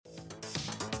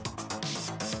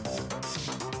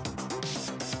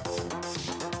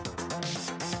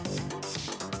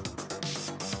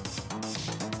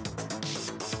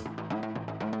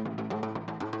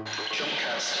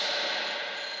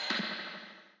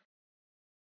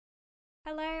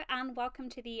Hello, and welcome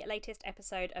to the latest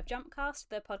episode of Jumpcast,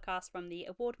 the podcast from the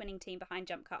award winning team behind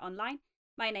Jump Cut Online.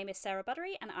 My name is Sarah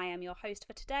Buddery, and I am your host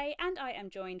for today, and I am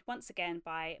joined once again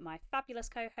by my fabulous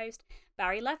co host,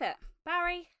 Barry Levitt.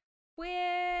 Barry,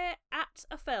 we're at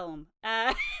a film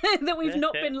that we've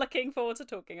not been looking forward to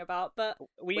talking about, but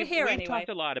we're here We've anyway. talked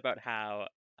a lot about how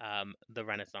the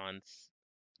Renaissance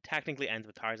technically ends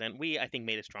with Tarzan. We, I think,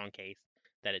 made a strong case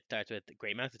that it starts with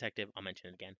Great Mouse Detective, I'll mention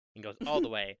it again, and goes all the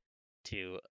way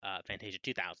to Fantasia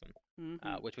 2000,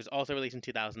 which was also released in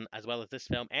 2000, as well as this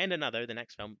film and another, the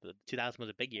next film. 2000 was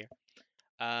a big year.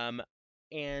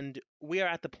 And we are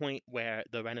at the point where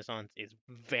the Renaissance is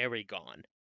very gone.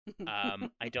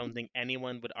 I don't think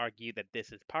anyone would argue that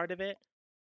this is part of it.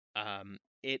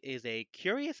 It is a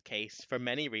curious case for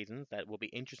many reasons that will be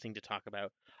interesting to talk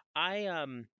about. I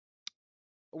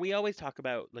We always talk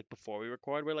about, like, before we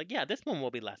record, we're like, yeah, this one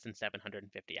will be less than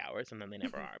 750 hours, and then they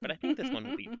never are. But I think this one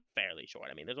will be fairly short.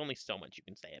 I mean, there's only so much you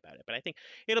can say about it, but I think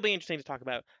it'll be interesting to talk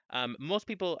about. Most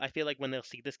people, I feel like when they'll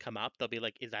see this come up, they'll be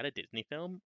like, is that a Disney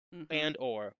film? And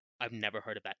or I've never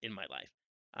heard of that in my life.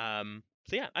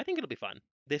 So yeah, I think it'll be fun.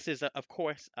 This is, of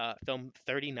course, film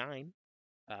 39.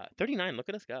 39, look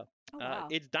at us go. Oh, wow.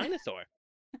 It's Dinosaur.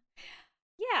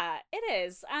 Yeah, it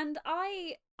is. And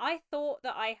I thought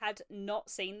that I had not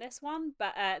seen this one,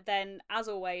 but then, as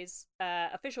always,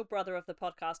 official brother of the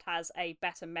podcast has a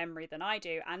better memory than I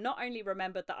do, and not only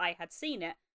remembered that I had seen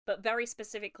it, but very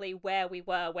specifically where we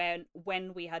were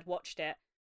when we had watched it.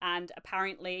 And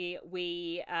apparently,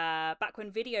 we back when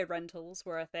video rentals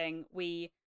were a thing, we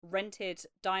rented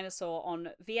Dinosaur on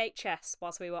VHS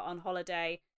whilst we were on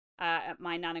holiday at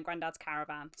my nan and granddad's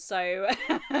caravan. So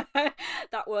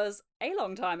that was a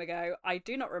long time ago. I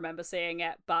do not remember seeing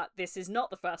it, but this is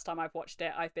not the first time I've watched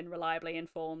it. I've been reliably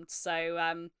informed.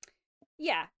 So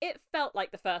yeah, it felt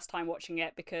like the first time watching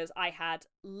it because I had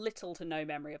little to no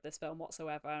memory of this film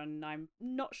whatsoever, and I'm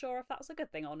not sure if that was a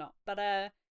good thing or not.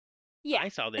 But yeah. I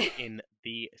saw this in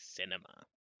the cinema.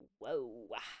 Whoa.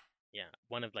 Yeah,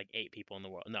 one of like 8 people in the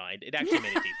world. No, it actually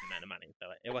made a decent amount of money, so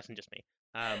it wasn't just me.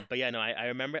 But yeah, no, I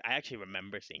remember. I actually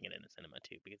remember seeing it in the cinema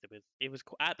too because it was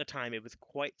at the time it was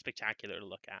quite spectacular to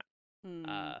look at, Hmm.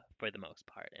 for the most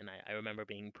part, and I remember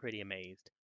being pretty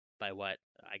amazed by what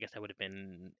I guess I would have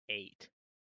been 8,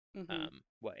 Mm-hmm.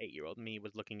 what 8-year-old me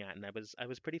was looking at, and I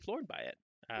was pretty floored by it.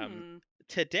 Hmm.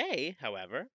 Today,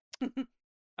 however,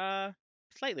 uh,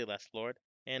 slightly less floored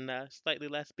and slightly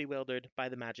less bewildered by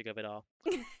the magic of it all.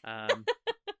 Um,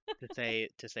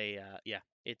 yeah,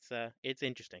 it's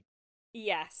interesting.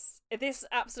 Yes, this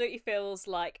absolutely feels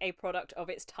like a product of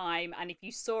its time, and if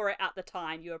you saw it at the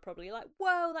time, you were probably like,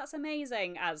 whoa, that's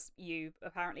amazing, as you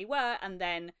apparently were, and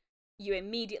then you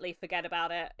immediately forget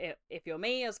about it. If you're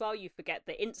me as well, you forget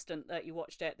the instant that you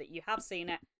watched it that you have seen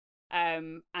it,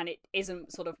 and it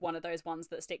isn't sort of one of those ones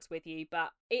that sticks with you, but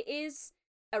it is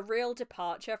a real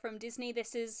departure from Disney.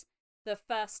 This is the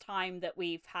first time that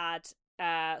we've had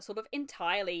sort of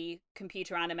entirely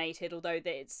computer animated, although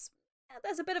it's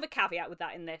there's a bit of a caveat with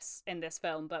that in this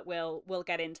film, but we'll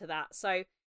get into that. So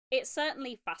it's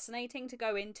certainly fascinating to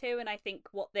go into, and I think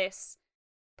what this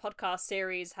podcast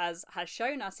series has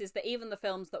shown us is that even the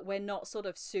films that we're not sort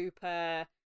of super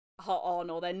hot on,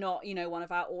 or they're not, one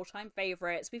of our all-time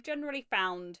favorites, we've generally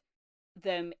found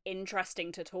them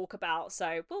interesting to talk about.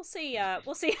 So we'll see.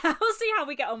 We'll see. We'll see how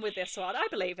we get on with this one. I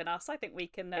believe in us. I think we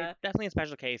can. It's definitely a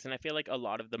special case, and I feel like a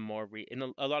lot of the more in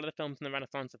a lot of the films in the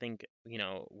Renaissance, I think,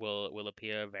 will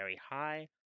appear very high,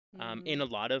 Mm, in a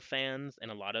lot of fans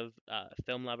and a lot of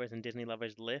film lovers and Disney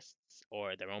lovers lists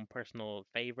or their own personal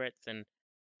favorites, and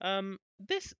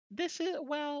this is,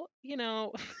 well,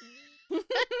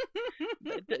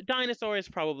 the Dinosaur is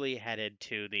probably headed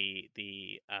to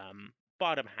the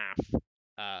bottom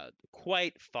half,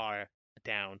 quite far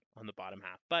down on the bottom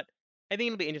half. But I think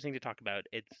it'll be interesting to talk about.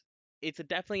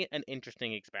 Definitely an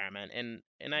interesting experiment, and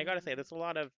I gotta say, mm, there's a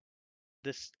lot of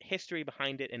this history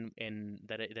behind it, and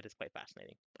that is quite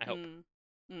fascinating. I hope. mm,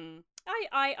 mm.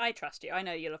 I trust you. I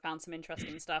know you'll have found some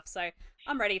interesting stuff. So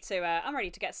I'm ready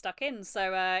to get stuck in.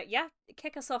 So yeah,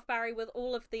 kick us off, Barry, with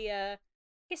all of the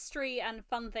history and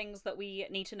fun things that we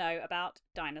need to know about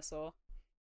Dinosaur.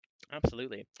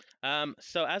 Absolutely.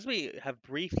 So as we have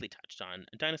briefly touched on,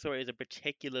 Dinosaur is a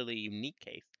particularly unique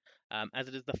case, as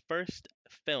it is the first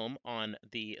film on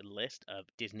the list of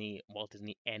Walt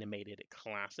Disney animated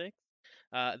classics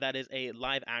that is a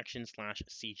live action slash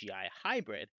CGI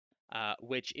hybrid,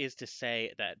 which is to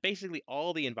say that basically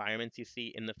all the environments you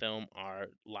see in the film are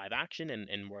live action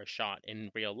and were shot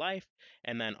in real life,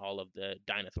 and then all of the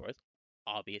dinosaurs,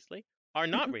 obviously, are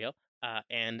not real,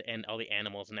 and all the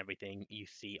animals and everything you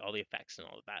see, all the effects and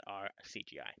all of that are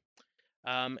CGI.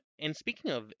 And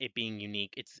speaking of it being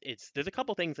unique, it's there's a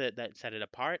couple things that set it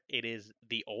apart. It is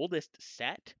the oldest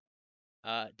set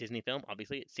Disney film.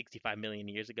 Obviously, it's 65 million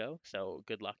years ago, so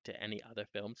good luck to any other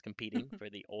films competing for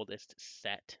the oldest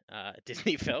set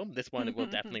Disney film. This one will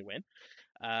definitely win.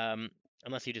 Um,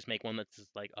 Unless you just make one that's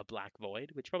just like a black void,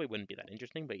 which probably wouldn't be that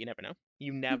interesting, but you never know.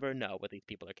 You never know what these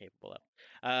people are capable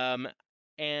of.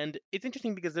 And it's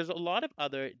interesting because there's a lot of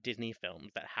other Disney films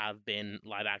that have been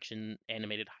live action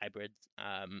animated hybrids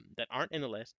that aren't in the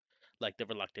list, like The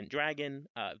Reluctant Dragon,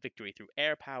 Victory Through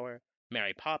Air Power,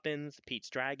 Mary Poppins,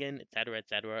 Pete's Dragon, etc.,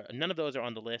 etc. None of those are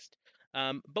on the list.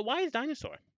 But why is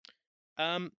Dinosaur?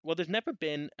 Well, there's never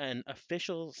been an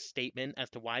official statement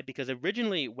as to why, because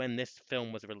originally when this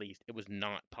film was released, it was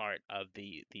not part of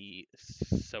the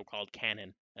so-called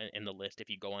canon in the list. If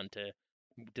you go onto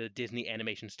the Disney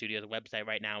Animation Studios website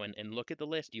right now and look at the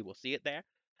list, you will see it there.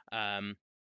 Um,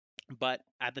 but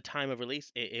at the time of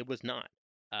release, it was not.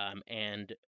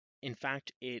 And in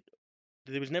fact,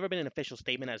 there was never been an official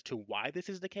statement as to why this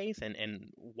is the case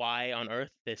and why on earth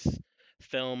this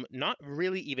film, not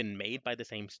really even made by the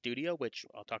same studio, which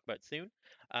I'll talk about soon,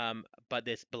 but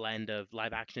this blend of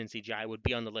live action and CGI would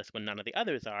be on the list when none of the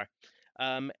others are.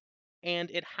 Um,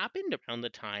 and it happened around the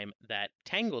time that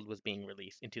Tangled was being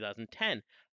released in 2010.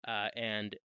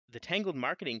 And the Tangled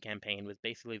marketing campaign was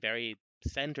basically very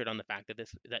centered on the fact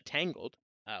that Tangled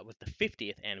was the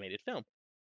 50th animated film.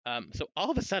 So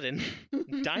all of a sudden,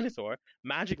 Dinosaur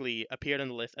magically appeared on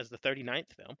the list as the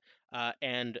 39th film.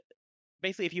 And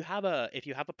basically, if you have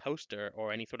a poster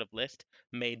or any sort of list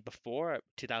made before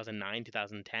 2009,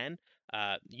 2010,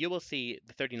 you will see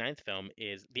the 39th film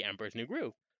is The Emperor's New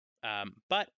Groove.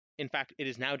 But in fact, it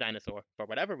is now Dinosaur for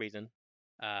whatever reason.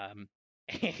 Um,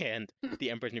 and The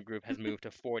Emperor's New Groove has moved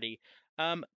to 40.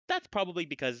 That's probably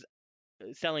because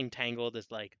selling Tangled is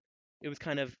like it was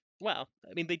kind of well,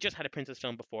 I mean they just had a princess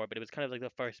film before, but it was kind of like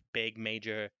the first big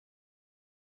major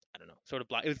I don't know sort of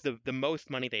block. It was the most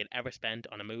money they had ever spent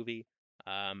on a movie,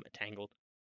 Tangled,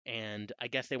 and I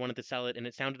guess they wanted to sell it, and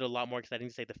it sounded a lot more exciting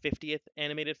to say the 50th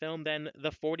animated film than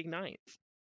the 49th.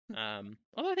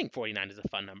 Although I think 49 is a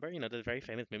fun number. You know, there's a very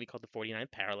famous movie called The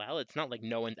 49th Parallel. It's not like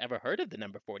no one's ever heard of the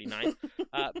number 49.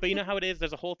 But you know how it is.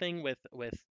 There's a whole thing with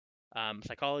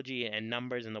psychology and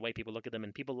numbers and the way people look at them.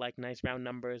 And people like nice round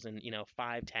numbers and,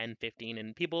 5, 10, 15.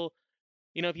 And people,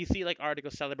 if you see like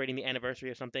articles celebrating the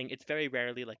anniversary of something, it's very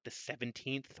rarely like the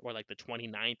 17th or like the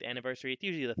 29th anniversary. It's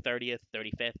usually the 30th,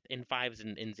 35th in fives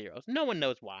and in zeros. No one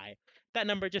knows why. That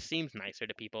number just seems nicer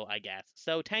to people, I guess.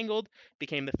 So Tangled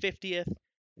became the 50th.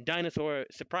 Dinosaur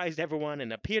surprised everyone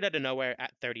and appeared out of nowhere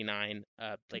at 39,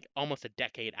 like almost a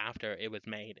decade after it was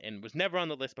made, and was never on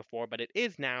the list before, but it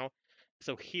is now.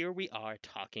 So here we are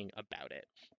talking about it.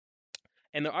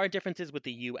 And there are differences with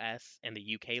the US and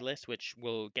the UK list, which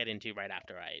we'll get into right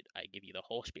after I give you the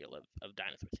whole spiel of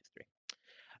dinosaurs history.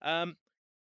 Um,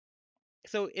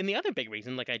 so, in the other big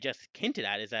reason, like I just hinted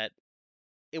at, is that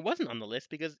it wasn't on the list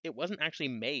because it wasn't actually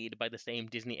made by the same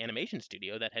Disney animation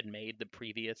studio that had made the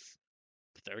previous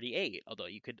 38. Although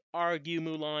you could argue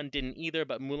Mulan didn't either,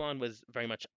 but Mulan was very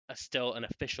much still an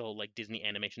official like Disney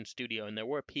animation studio, and there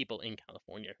were people in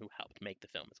California who helped make the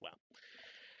film as well.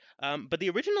 But the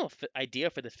original idea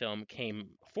for this film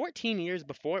came 14 years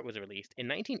before it was released in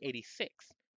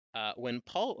 1986, when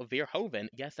Paul Verhoeven,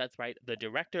 yes, that's right, the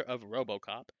director of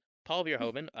RoboCop, Paul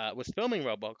Verhoeven was filming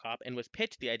RoboCop and was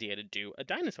pitched the idea to do a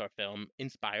dinosaur film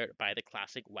inspired by the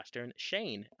classic Western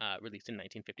Shane, released in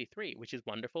 1953, which is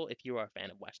wonderful. If you are a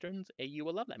fan of Westerns, you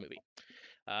will love that movie.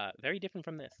 Very different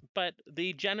from this. But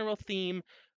the general theme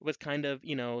was kind of,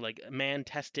 like man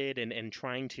tested and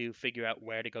trying to figure out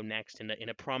where to go next in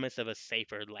a promise of a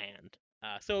safer land.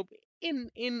 So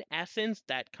in essence,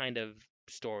 that kind of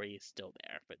story is still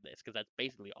there for this because that's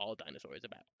basically all Dinosaur is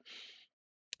about.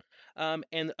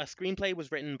 And a screenplay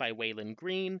was written by Waylon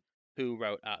Green, who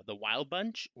wrote The Wild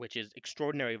Bunch, which is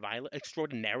extraordinarily violent.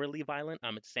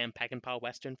 It's a Sam Peckinpah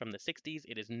Western from the 60s.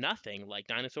 It is nothing like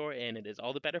Dinosaur, and it is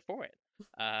all the better for it.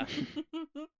 Uh,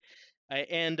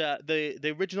 and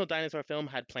the original Dinosaur film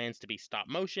had plans to be stop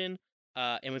motion,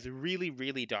 and was really,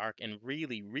 really dark and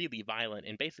really, really violent,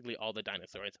 and basically all the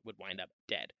dinosaurs would wind up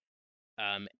dead.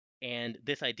 Um, and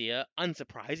this idea,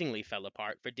 unsurprisingly, fell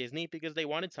apart for Disney because they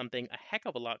wanted something a heck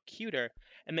of a lot cuter,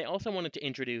 and they also wanted to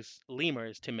introduce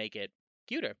lemurs to make it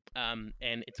cuter. And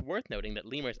it's worth noting that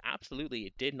lemurs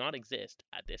absolutely did not exist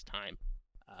at this time.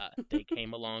 They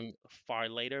came along far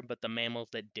later, but the mammals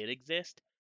that did exist,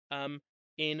 um,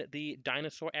 in the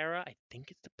dinosaur era, I think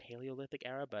it's the Paleolithic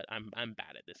era, but I'm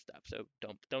bad at this stuff, so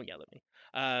don't yell at me.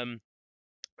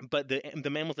 But the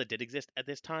mammals that did exist at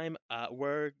this time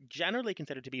were generally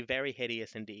considered to be very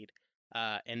hideous indeed.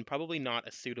 and probably not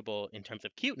as suitable in terms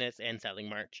of cuteness and selling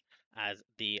merch as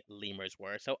the lemurs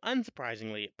were. So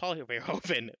unsurprisingly, Paul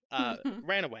Verhoeven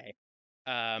ran away.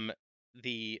 Um,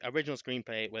 the original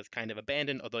screenplay was kind of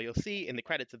abandoned, although you'll see in the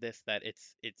credits of this that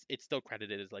it's still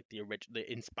credited as like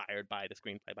inspired by the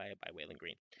screenplay by Waylon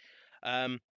Green.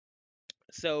 Um,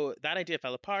 so that idea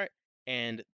fell apart,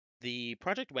 and the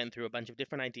project went through a bunch of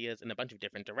different ideas and a bunch of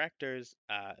different directors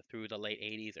through the late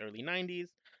 80s, early 90s,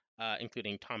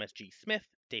 including Thomas G. Smith,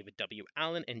 David W.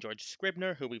 Allen, and George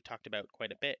Scribner, who we've talked about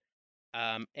quite a bit,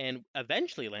 and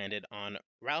eventually landed on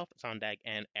Ralph Sondag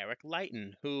and Eric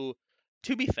Leighton, who,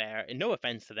 to be fair, and no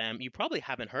offense to them, you probably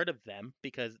haven't heard of them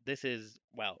because this is,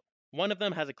 well, one of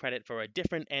them has a credit for a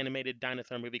different animated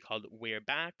dinosaur movie called We're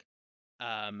Back.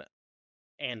 Um,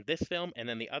 and this film, and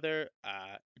then the other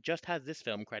just has this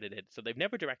film credited. So they've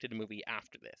never directed a movie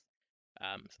after this.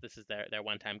 So this is their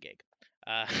one-time gig.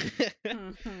 Uh,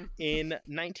 in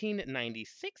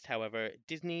 1996, however,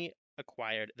 Disney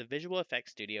acquired the visual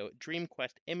effects studio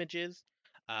DreamQuest Images,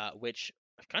 which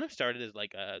kind of started as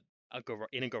like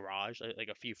in a garage, like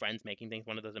a few friends making things.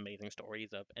 One of those amazing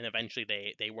stories of, and eventually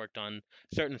they worked on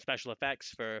certain special effects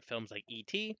for films like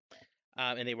E.T.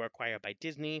 And they were acquired by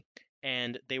Disney,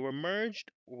 and they were merged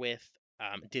with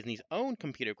Disney's own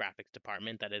computer graphics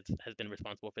department that has been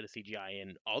responsible for the CGI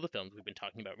in all the films we've been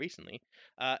talking about recently.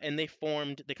 And they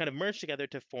kind of merged together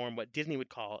to form what Disney would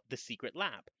call the Secret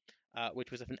Lab, which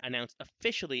was announced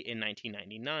officially in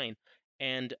 1999.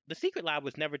 And the Secret Lab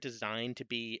was never designed to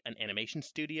be an animation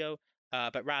studio,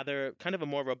 but rather kind of a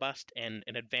more robust and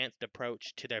an advanced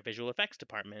approach to their visual effects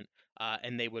department,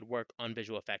 and they would work on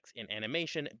visual effects in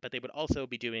animation, but they would also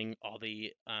be doing all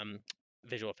the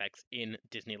visual effects in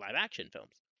Disney live action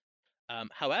films.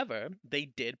 However, they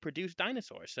did produce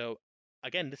dinosaurs. So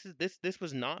again, this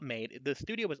was not made. The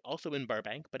studio was also in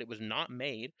Burbank, but it was not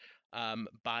made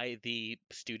by the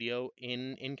studio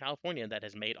in California that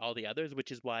has made all the others.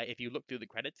 Which is why, if you look through the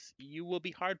credits, you will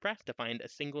be hard pressed to find a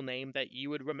single name that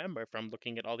you would remember from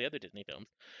looking at all the other Disney films.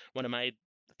 One of my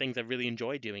things I really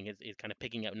enjoy doing is kind of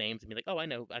picking out names and be like, oh, I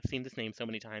know, I've seen this name so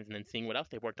many times, and then seeing what else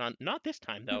they've worked on. Not this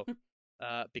time though,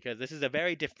 because this is a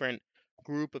very different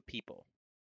group of people.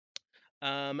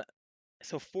 Um,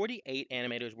 so 48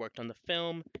 animators worked on the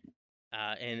film,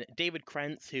 and David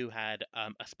Krentz, who had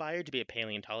aspired to be a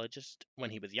paleontologist when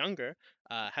he was younger,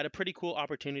 had a pretty cool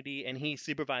opportunity, and he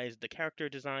supervised the character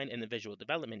design and the visual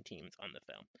development teams on the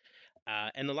film.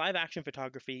 And the live action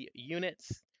photography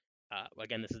units,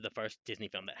 again, this is the first Disney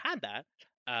film that had that,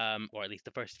 or at least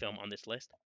the first film on this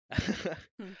list.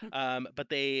 But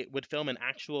they would film in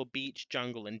actual beach,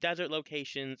 jungle, and desert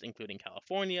locations, including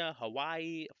California,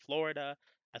 Hawaii, Florida,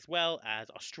 as well as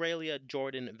Australia,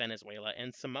 Jordan, Venezuela,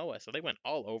 and Samoa. So they went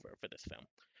all over for this film.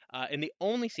 And the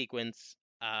only sequence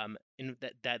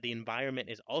that the environment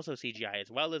is also CGI, as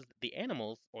well as the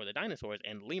animals or the dinosaurs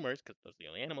and lemurs, because those are the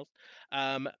only animals,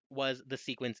 was the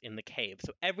sequence in the cave.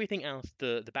 So everything else,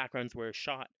 the backgrounds were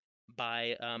shot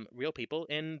by real people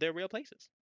in their real places.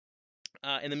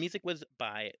 And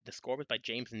the score was by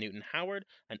James Newton Howard,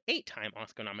 an 8-time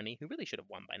Oscar nominee who really should have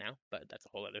won by now, but that's a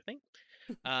whole other thing.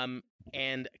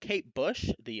 And Kate Bush,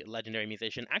 the legendary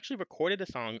musician, actually recorded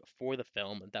a song for the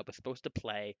film that was supposed to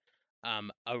play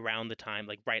around the time,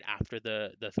 like right after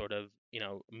the sort of,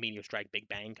 meteor strike, Big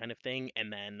Bang kind of thing,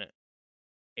 and then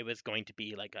it was going to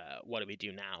be like a "What do we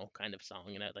do now" kind of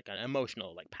song, like an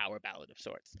emotional, like power ballad of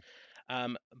sorts.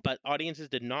 But audiences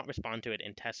did not respond to it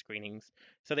in test screenings,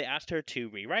 so they asked her to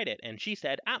rewrite it, and she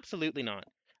said absolutely not.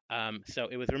 So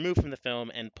it was removed from the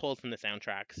film and pulled from the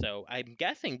soundtrack. So I'm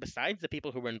guessing, besides the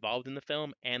people who were involved in the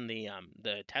film and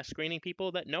the test screening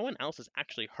people, that no one else has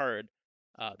actually heard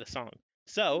the song.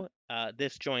 So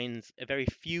this joins a very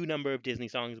few number of Disney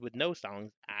songs with no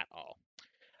songs at all.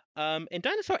 And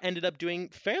Dinosaur ended up doing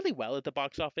fairly well at the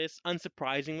box office,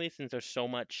 unsurprisingly, since there's so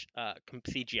much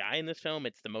CGI in this film.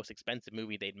 It's the most expensive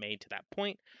movie they'd made to that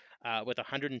point, with a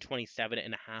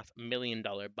 $127.5 million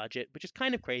budget, which is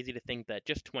kind of crazy to think that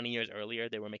just 20 years earlier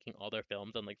they were making all their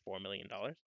films on like $4 million.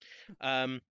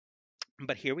 Um,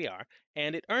 but here we are,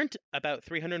 and it earned about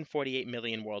 348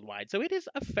 million worldwide, so it is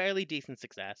a fairly decent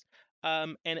success.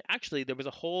 And actually, there was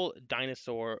a whole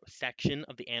dinosaur section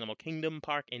of the Animal Kingdom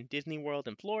park in Disney World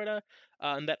in Florida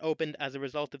that opened as a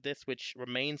result of this, which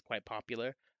remains quite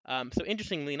popular. So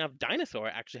interestingly enough, Dinosaur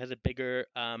actually has a bigger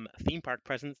theme park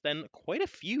presence than quite a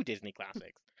few Disney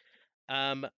classics.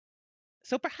 Um,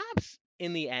 so perhaps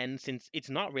in the end, since it's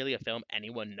not really a film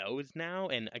anyone knows now,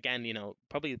 and again,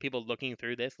 probably the people looking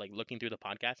through this, like looking through the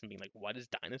podcast and being like, "What is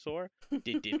Dinosaur?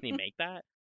 Did Disney make that?"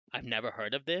 I've never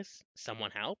heard of this.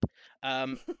 Someone help.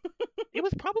 Um, it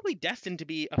was probably destined to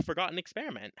be a forgotten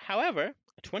experiment. However,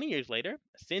 20 years later,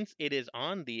 since it is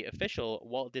on the official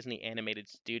Walt Disney Animated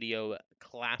Studio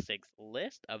Classics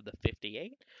list of the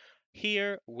 58,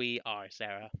 here we are,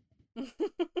 Sarah.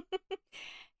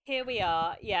 Here we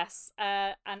are, yes,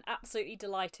 and absolutely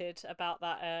delighted about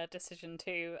that decision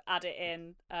to add it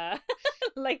in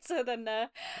later than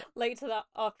later that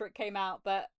after it came out.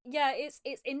 But yeah, it's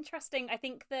interesting. I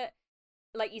think that,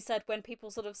 like you said, when people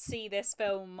sort of see this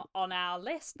film on our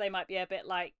list, they might be a bit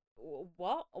like,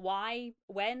 "What? Why?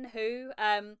 When? Who?"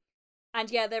 And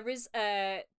yeah, there is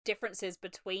differences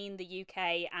between the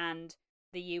UK and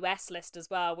the US list as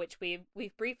well, which we've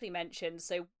briefly mentioned.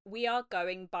 So we are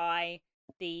going by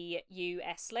the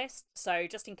US list. So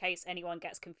just in case anyone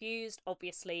gets confused,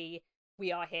 obviously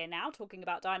we are here now talking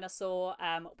about Dinosaur.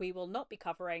 We will not be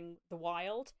covering The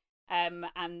Wild.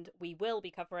 And we will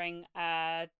be covering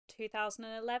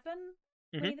 2011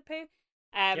 Hmm. Winnie the Pooh.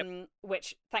 Yep.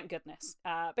 Which thank goodness,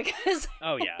 because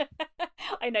Oh yeah,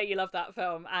 I know you love that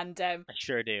film, and I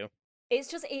sure do.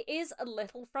 it is a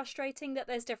little frustrating that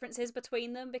there's differences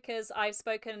between them, because I've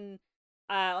spoken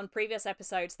on previous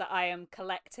episodes that I am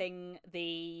collecting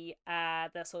the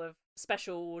sort of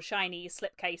special shiny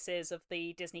slipcases of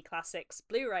the Disney Classics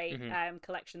Blu-ray Hmm.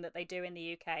 collection that they do in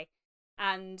the UK,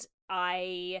 and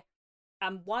I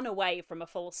am one away from a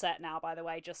full set now, by the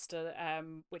way, just to,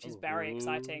 which is very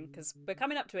exciting Ooh. because we're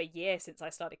coming up to a year since I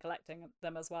started collecting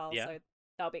them as well. Yeah. So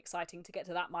that'll be exciting to get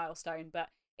to that milestone. But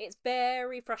it's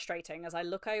very frustrating as I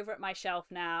look over at my shelf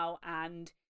now,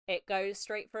 and it goes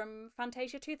straight from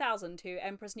Fantasia 2000 to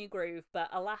Emperor's New Groove. But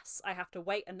alas, I have to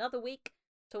wait another week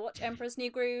to watch Emperor's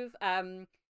New Groove.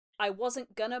 I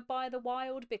wasn't gonna buy The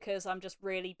Wild because I'm just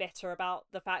really bitter about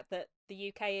the fact that the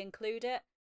UK include it.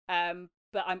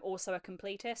 But I'm also a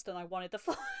completist and I wanted the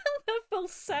full the full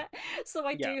set, so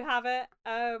I Yeah. do have it,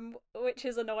 which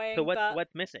is So annoying. But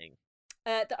what's missing?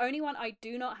 the only one I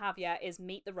do not have yet is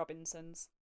Meet the Robinsons.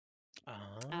 Oh,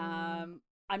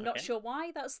 I'm not okay. sure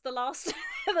why that's the last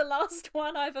the last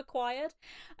one I've acquired.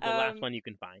 The last Um, one you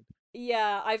can find.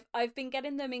 yeah, I've been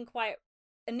getting them in quite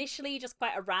initially just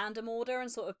quite a random order and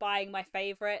sort of buying my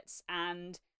favorites,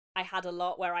 and I had a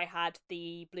lot where I had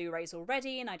the Blu-rays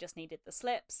already and I just needed the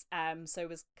slips. So I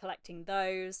was collecting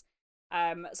those.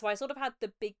 So I sort of had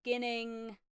the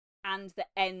beginning and the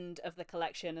end of the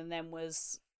collection, and then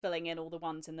was filling in all the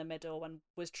ones in the middle, and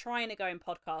was trying to go in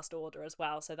podcast order as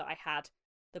well so that I had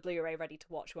the Blu-ray ready to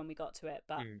watch when we got to it.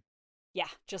 But Mm. yeah,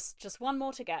 just one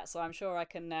more to get, so I'm sure I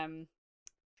can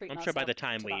treat I'm sure by myself the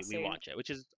time to that we soon. watch it, which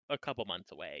is a couple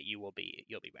months away, you'll be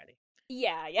ready.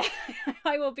 Yeah, yeah,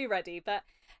 I will be ready. But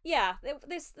yeah,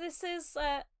 this is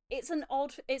it's an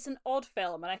odd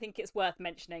film, and I think it's worth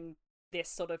mentioning this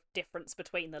sort of difference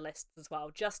between the lists as well,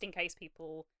 just in case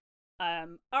people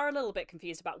are a little bit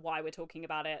confused about why we're talking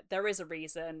about it. There is a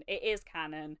reason. It is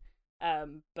canon,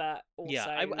 but Yeah,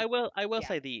 also I will yeah.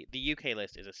 say the UK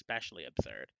list is especially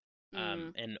absurd.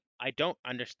 Mm, And I don't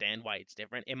understand why it's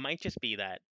different. It might just be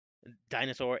that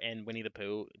Dinosaur and Winnie the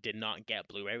Pooh did not get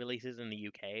Blu-ray releases in the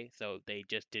UK, so they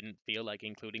just didn't feel like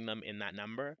including them in that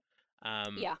number.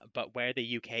 yeah. But where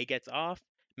the UK gets off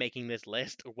making this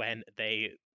list when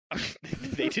they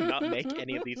did not make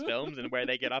any of these films, and where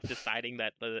they get off deciding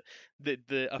that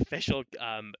the official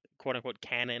quote unquote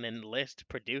canon and list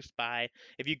produced by,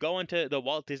 if you go onto the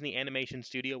Walt Disney Animation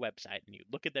Studio website and you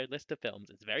look at their list of films,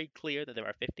 it's very clear that there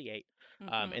are 58,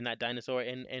 Mhm. and that Dinosaur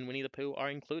and Winnie the Pooh are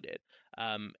included.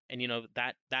 And you know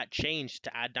that change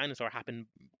to add Dinosaur happened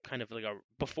kind of like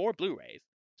before Blu-rays,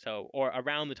 so or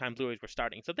around the time Blu-rays were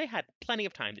starting. So they had plenty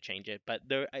of time to change it. But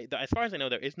as far as I know,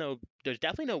 there's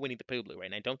definitely no Winnie the Pooh Blu-ray,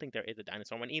 and I don't think there is a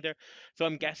Dinosaur one either. So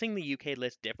I'm Yeah. guessing the UK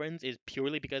list difference is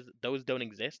purely because those don't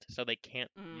exist, so they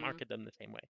can't Mm. market them the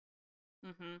same way.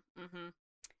 Mhm. Mhm.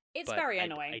 It's But very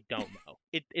annoying. I don't know.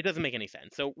 It doesn't make any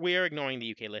sense. So we're ignoring the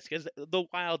UK list because The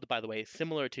Wild, by the way,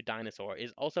 similar to Dinosaur,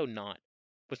 is also not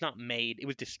was not made. It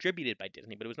was distributed by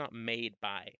Disney, but it was not made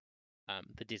by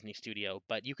the Disney studio.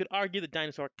 But you could argue that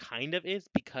Dinosaur kind of is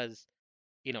because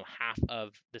half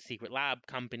of the Secret Lab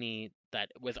company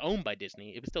that was owned by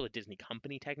Disney, it was still a Disney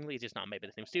company technically. It's just not made by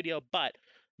the same studio, but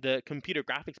the computer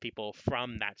graphics people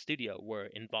from that studio were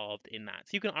involved in that.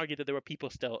 So you can argue that there were people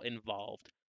still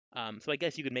involved. So I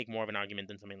guess you could make more of an argument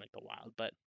than something like The Wild,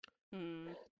 but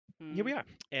Mm. here we Mm. are,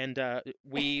 and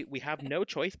we have no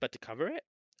choice but to cover it.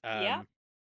 Yeah. Um,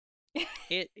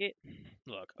 it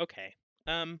look okay.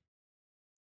 Um,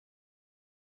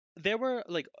 there were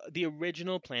like the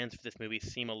original plans for this movie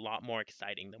seem a lot more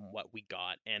exciting than what we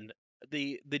got, and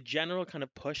the general kind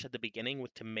of push at the beginning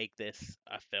was to make this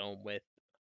a film with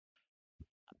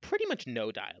pretty much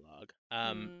no dialogue,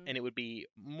 Mm. and it would be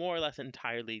more or less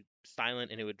entirely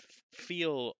silent, and it would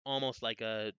feel almost like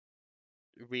a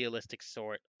realistic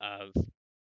sort of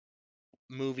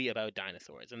movie about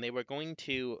dinosaurs. And they were going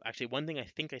to actually, one thing I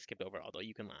think I skipped over, although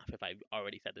you can laugh if I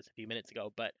already said this a few minutes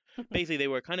ago, but basically they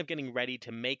were kind of getting ready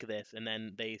to make this, and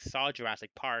then they saw Jurassic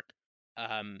Park,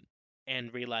 um,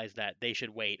 and realized that they should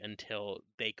wait until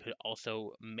they could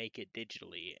also make it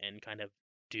digitally and kind of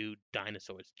do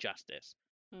dinosaurs justice.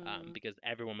 Mm. Because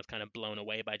everyone was kind of blown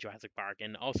away by Jurassic Park,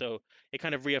 and also it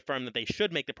kind of reaffirmed that they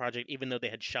should make the project, even though they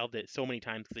had shelved it so many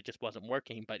times because it just wasn't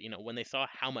working. But when they saw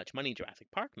how much money Jurassic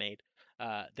Park made,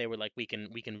 they were like, we can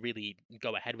really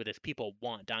go ahead with this. People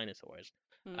want dinosaurs.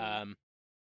 Mm. Um,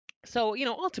 so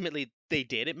ultimately they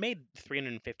did. It made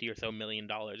 350 or so million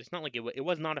dollars. It's not like it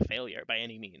was not a failure by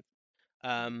any means.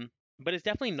 Um, but it's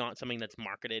definitely not something that's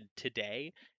marketed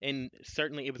today. And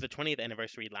certainly it was the 20th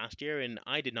anniversary last year, and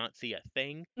I did not see a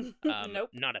thing, Nope.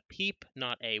 not a peep,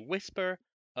 not a whisper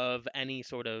of any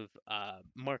sort of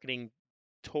marketing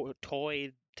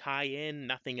toy tie-in.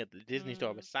 Nothing at the Disney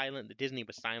store Mm. was silent. The Disney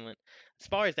was silent. As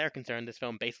far as they're concerned, this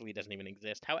film basically doesn't even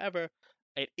exist. However,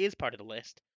 it is part of the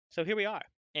list. So here we are.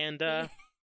 And Yeah.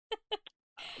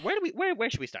 where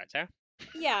should we start, Sarah?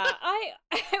 Yeah, I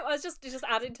was just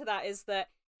adding to that is that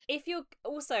if you're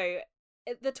also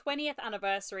the 20th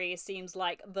anniversary seems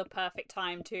like the perfect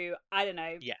time to, I don't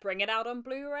know, Yeah, bring it out on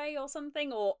Blu-ray or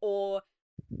something, or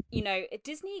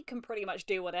Disney can pretty much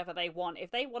do whatever they want.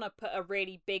 If they want to put a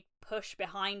really big push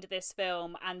behind this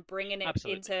film and bringing it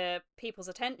absolutely. into people's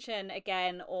attention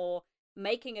again, or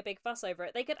making a big fuss over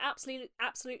it, they could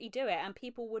absolutely do it, and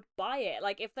people would buy it.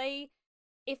 Like if they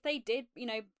did,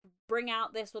 bring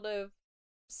out this sort of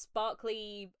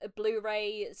sparkly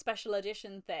Blu-ray special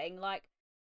edition thing, like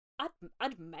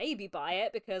I'd maybe buy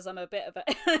it because I'm a bit of a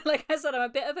like I said, I'm a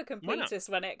bit of a Why not? completist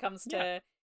Yeah.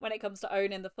 when it comes to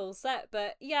owning the full set.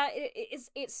 But yeah,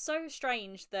 it's so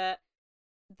strange that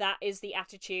is the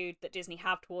attitude that Disney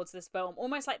have towards this film.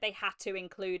 Almost like they had to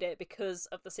include it because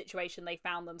of the situation they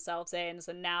found themselves in.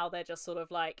 So now they're just sort of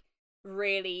like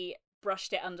really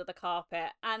brushed it under the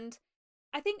carpet. And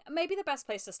I think maybe the best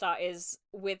place to start is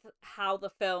with how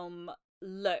the film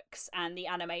looks and the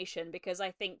animation, because I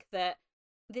think that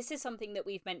this is something that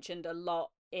we've mentioned a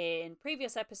lot in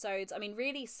previous episodes. I mean,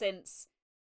 really, since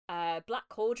Black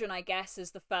Cauldron, I guess,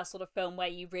 is the first sort of film where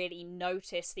you really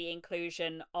notice the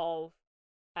inclusion of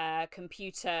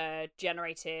computer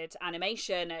generated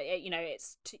animation.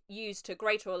 It's used to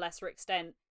greater or lesser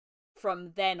extent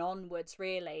from then onwards,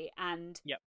 really. And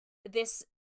Yep. this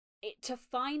to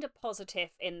find a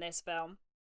positive in this film,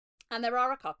 and there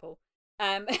are a couple,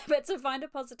 but to find a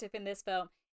positive in this film,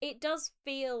 it does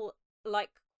feel like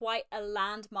quite a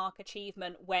landmark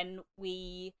achievement when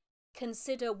we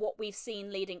consider what we've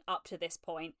seen leading up to this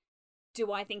point.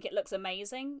 Do I think it looks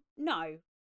amazing? No.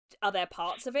 Are there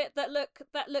parts of it that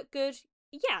look good?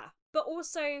 Yeah, but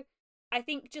also I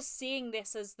think just seeing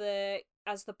this as the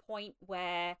point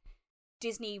where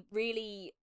Disney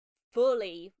really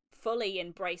fully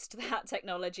embraced that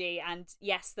technology, and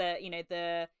yes,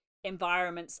 the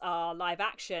environments are live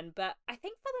action, but I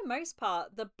think for the most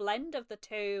part the blend of the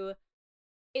two,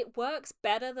 it works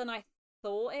better than I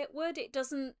thought it would. It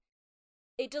doesn't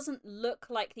look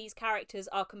like these characters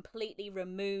are completely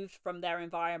removed from their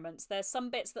environments. There's some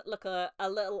bits that look a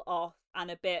little off and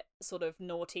a bit sort of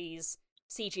naughties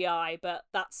CGI, but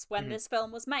that's when Mhm. this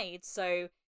film was made, so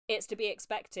it's to be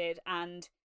expected. And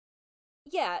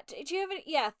yeah, do you have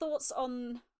any, thoughts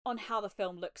on how the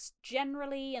film looks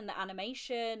generally, and the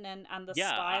animation and the Yeah,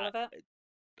 style of it?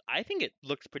 I think it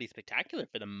looks pretty spectacular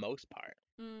for the most part.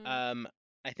 Mm. Um,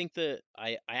 I think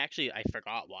I actually I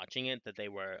forgot watching it that they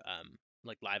were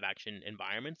like live action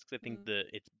environments, because I think Mm.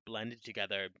 it's blended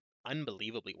together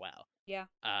unbelievably well. Yeah.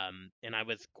 And I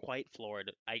was quite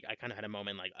floored. I kind of had a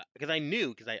moment like, because I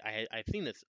knew, because I've seen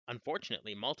this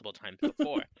unfortunately multiple times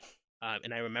before.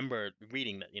 And I remember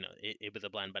reading that, it was a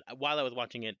blend. But while I was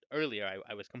watching it earlier,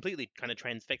 I was completely kind of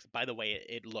transfixed by the way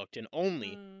it looked, and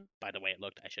only Mm. by the way it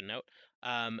looked, I should note.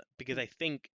 Because I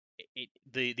think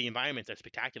the environments are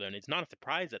spectacular, and it's not a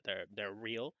surprise that they're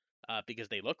real, because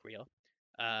they look real.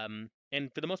 And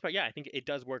for the most part, yeah, I think it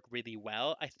does work really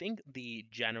well. I think the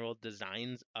general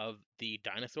designs of the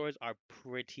dinosaurs are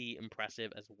pretty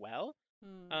impressive as well.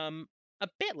 Mm. Um, a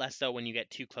bit less so when you get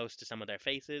too close to some of their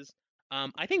faces.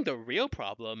 I think the real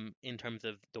problem in terms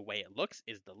of the way it looks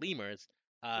is the lemurs.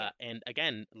 Yeah. And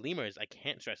again, lemurs, I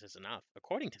can't stress this enough.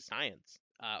 According to science,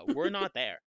 were not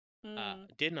there. Mm.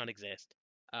 Did not exist.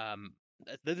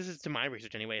 this is to my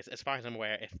research anyway. As far as I'm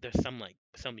aware, if there's someone's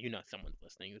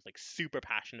listening who's like super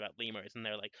passionate about lemurs, and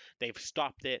they're like they've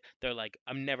stopped it, they're like,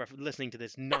 I'm never listening to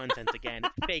this nonsense again.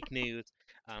 It's fake news.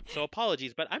 So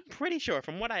apologies, but I'm pretty sure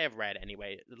from what I have read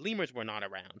anyway, lemurs were not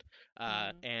around,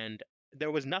 Mm. and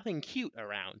there was nothing cute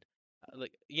around.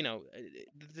 Like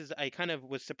I kind of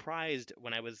was surprised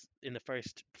when I was in the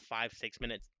first 5-6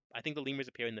 minutes. I think the lemurs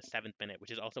appear in the 7th minute,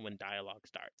 which is also when dialogue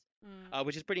starts, Mm.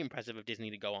 which is pretty impressive of Disney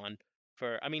to go on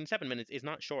for. I mean, 7 minutes is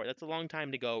not short. That's a long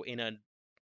time to go in a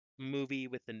movie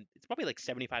it's probably like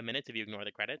 75 minutes if you ignore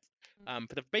the credits.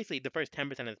 For basically the first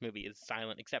 10% of this movie is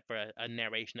silent except for a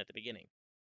narration at the beginning.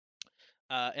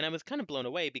 And I was kind of blown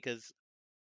away because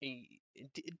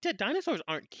dinosaurs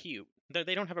aren't cute.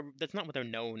 They don't have a. That's not what they're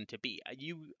known to be.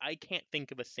 I can't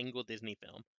think of a single Disney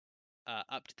film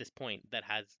up to this point that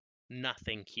has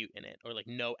nothing cute in it, or like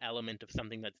no element of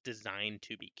something that's designed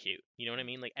to be cute. You know what I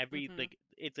mean? Like Mm-hmm.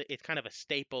 it's kind of a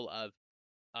staple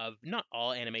of not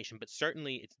all animation, but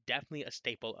certainly it's definitely a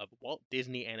staple of Walt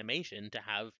Disney Animation to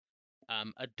have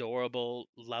adorable,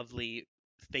 lovely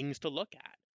things to look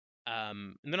at.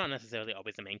 And they're not necessarily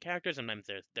always the main characters. Sometimes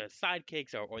there's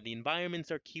sidekicks, or the environments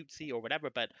are cutesy or whatever.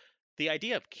 But the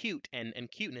idea of cute and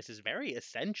cuteness is very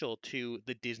essential to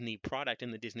the Disney product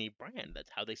and the Disney brand. That's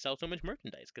how they sell so much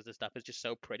merchandise, because the stuff is just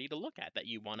so pretty to look at that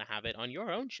you want to have it on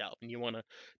your own shelf, and you want to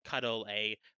cuddle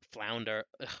a flounder,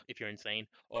 if you're insane,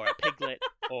 or a piglet,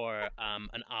 or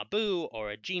an Abu,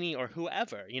 or a genie, or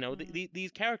whoever.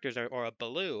 These characters are, or a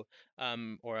Baloo,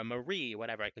 or a Marie,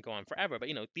 whatever. I could go on forever, but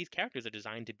these characters are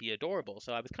designed to be adorable.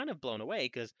 So I was kind of blown away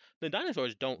because the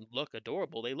dinosaurs don't look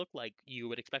adorable. They look like you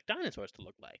would expect dinosaurs to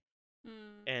look like.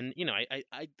 Mm. And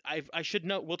I should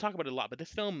know. We'll talk about it a lot, but this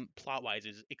film plot wise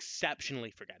is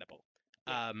exceptionally forgettable.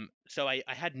 Yeah. So I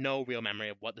had no real memory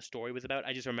of what the story was about.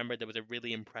 I just remembered there was a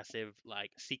really impressive like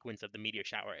sequence of the meteor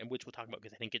shower, and which we'll talk about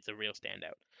because I think it's a real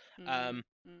standout. Mm. Um,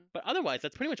 Mm. but otherwise,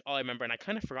 that's pretty much all I remember, and I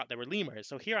kind of forgot there were lemurs.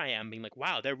 So here I am being like,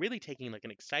 wow, they're really taking like an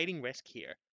exciting risk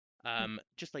here.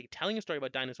 Just like telling a story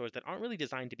about dinosaurs that aren't really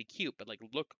designed to be cute, but like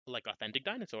look like authentic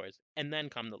dinosaurs, and then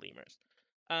come the lemurs.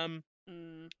 Um,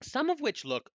 Mm. some of which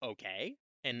look okay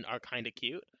and are kind of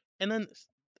cute, and then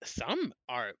some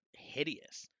are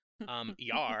hideous.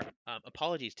 Yar,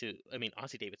 apologies to, I mean,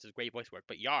 Ossie Davis is great voice work,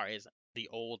 but Yar is the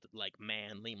old like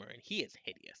man lemur, and he is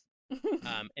hideous.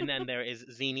 And then there is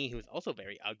Zini, who's also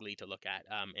very ugly to look at.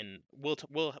 And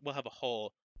we'll have a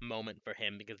whole moment for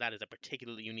him because that is a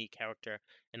particularly unique character,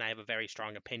 and I have a very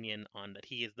strong opinion on that.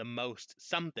 He is the most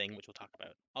something, which we'll talk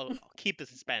about. I'll keep the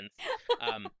suspense.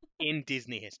 Um, in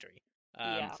Disney history.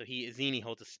 Yeah. So Zini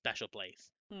holds a special place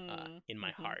Mm. in my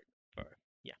Mm-hmm. heart. For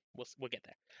Yeah, we'll get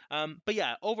there. But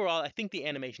yeah, overall, I think the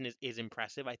animation is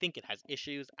impressive. I think it has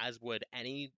issues, as would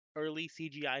any early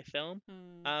CGI film.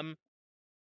 Mm. Um,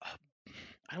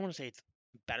 I don't want to say it's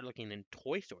better looking than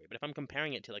Toy Story, but if I'm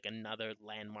comparing it to like another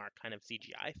landmark kind of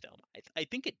CGI film, I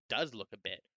think it does look a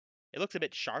bit. It looks a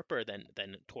bit sharper than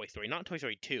Toy Story, not Toy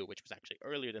Story 2, which was actually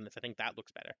earlier than this. I think that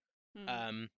looks better. Mm.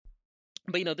 Um,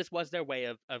 but this was their way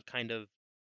of kind of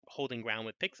holding ground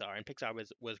with Pixar, and Pixar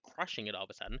was crushing it all of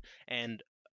a sudden. And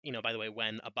by the way,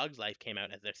 when A Bug's Life came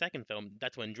out as their second film,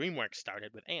 that's when DreamWorks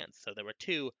started with Ants. So there were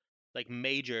two like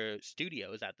major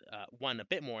studios at one a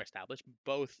bit more established,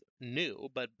 both new,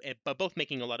 but both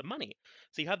making a lot of money.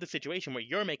 So you have the situation where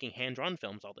you're making hand-drawn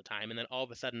films all the time, and then all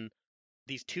of a sudden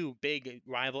these two big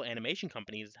rival animation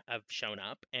companies have shown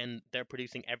up, and they're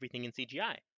producing everything in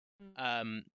CGI. Mm.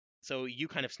 Um, so you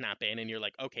kind of snap in and you're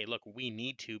like, okay, look, we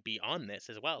need to be on this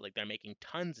as well. Like they're making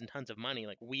tons and tons of money.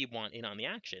 Like we want in on the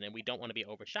action and we don't want to be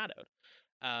overshadowed.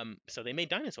 So they made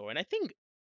Dinosaur. And I think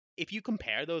if you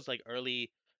compare those like early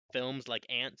films like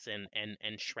Ants and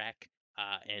Shrek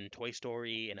and Toy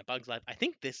Story and A Bug's Life, I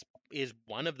think this is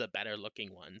one of the better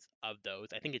looking ones of those.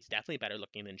 I think it's definitely better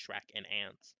looking than Shrek and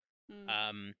Ants. Mm.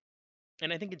 Um,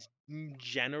 and I think it's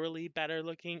generally better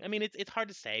looking. I mean, it's hard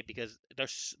to say because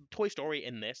there's Toy Story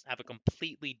in this have a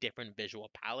completely different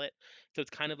visual palette, so it's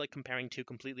kind of like comparing two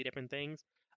completely different things.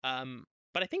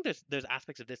 But I think there's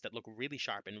aspects of this that look really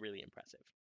sharp and really impressive.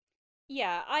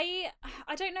 Yeah, I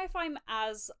don't know if I'm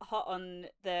as hot on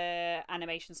the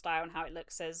animation style and how it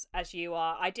looks as you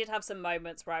are. I did have some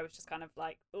moments where I was just kind of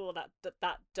like, oh,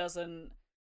 that doesn't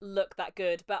look that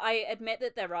good. But I admit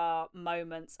that there are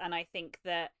moments, and I think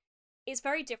that it's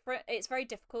very different. It's very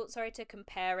difficult, sorry, to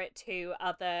compare it to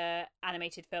other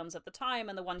animated films of the time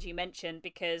and the ones you mentioned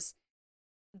because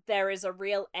there is a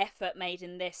real effort made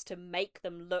in this to make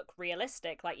them look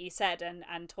realistic, like you said,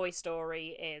 and Toy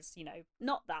Story is,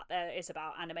 not that. There is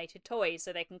about animated toys,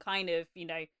 so they can kind of,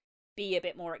 be a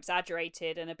bit more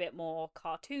exaggerated and a bit more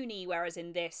cartoony, whereas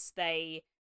in this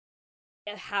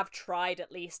have tried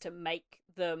at least to make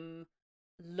them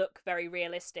look very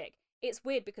realistic. It's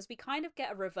weird because we kind of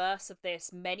get a reverse of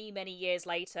this many, many years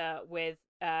later with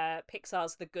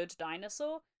Pixar's The Good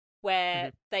Dinosaur, where Hmm.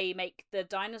 they make the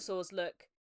dinosaurs look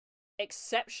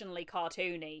exceptionally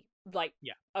cartoony, like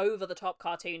Yeah. over the top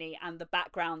cartoony, and the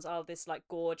backgrounds are this like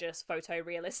gorgeous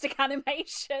photorealistic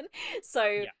animation. So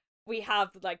Yeah. we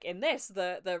have like in this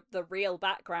the real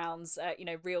backgrounds,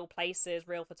 real places,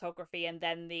 real photography, and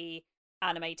then the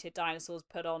animated dinosaurs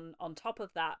put on top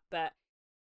of that. But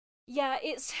yeah,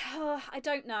 it's I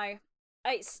don't know.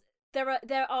 It's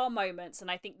there are moments, and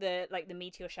I think the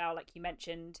meteor shower, like you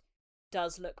mentioned,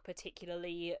 does look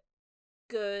particularly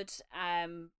good.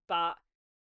 But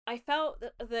I felt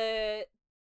that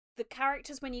the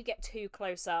characters, when you get too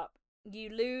close up, you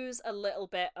lose a little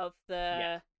bit of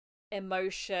Yes. the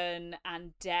emotion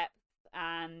and depth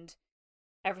and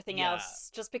everything Yeah. else,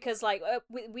 just because like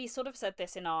we sort of said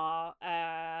this in our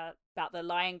about the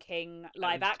Lion King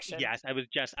live action. Yes. I was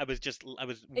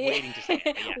waiting to say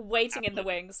it, but yeah, Waiting in the absolutely.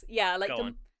 wings. Yeah, like Go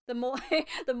on. the more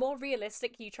the more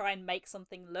realistic you try and make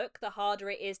something look, the harder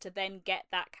it is to then get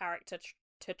that character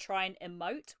to try and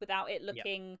emote without it Yep.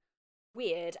 looking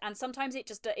weird. And sometimes it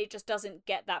just doesn't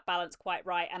get that balance quite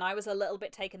right. And I was a little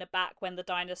bit taken aback when the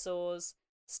dinosaurs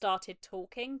started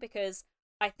talking, because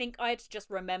I think I'd just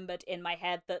remembered in my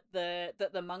head that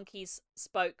the monkeys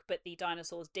spoke but the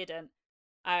dinosaurs didn't.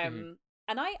 Hmm.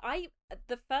 And I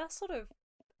the first sort of,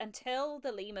 until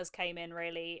the lemurs came in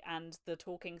really and the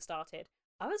talking started,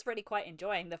 I was really quite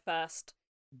enjoying the first.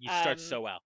 You start um so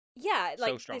well, yeah, so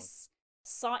like strong. this.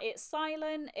 It's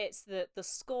silent. It's the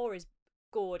score is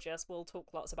gorgeous. We'll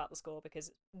talk lots about the score because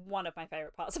it's one of my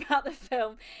favorite parts about the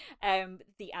film.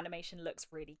 The animation looks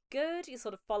really good. You're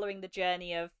sort of following the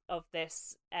journey of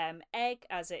this egg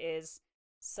as it is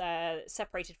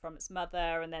separated from its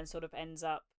mother, and then sort of ends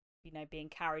up, being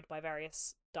carried by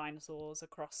various dinosaurs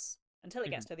across until it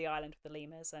Hmm. gets to the island with the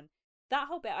lemurs. And that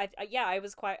whole bit, I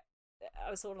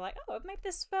was sort of like, oh, maybe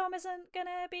this film isn't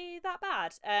gonna be that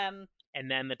bad. And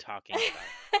then the talking starts.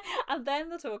 And then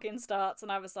the talking starts,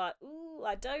 and I was like, ooh,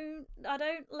 I don't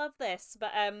love this.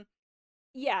 But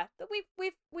yeah, but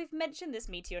we've mentioned this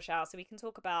meteor shower, so we can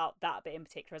talk about that bit in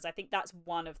particular, as I think that's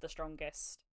one of the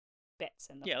strongest bits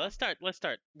in the Yeah, film. let's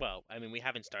start. Well, I mean, we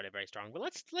haven't started very strong, but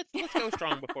let's go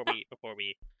strong before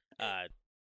we uh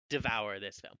devour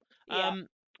this film. Yeah.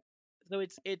 So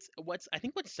it's what's I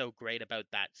think what's so great about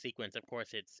that sequence. Of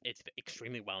course, it's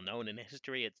extremely well known in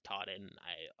history. It's taught in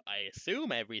I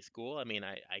assume every school. I mean,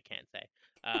 I can't say,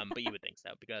 but you would think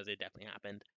so because it definitely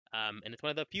happened. And it's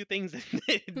one of the few things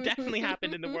that definitely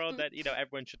happened in the world that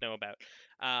everyone should know about.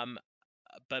 Um,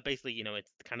 but basically,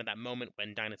 it's kind of that moment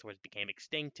when dinosaurs became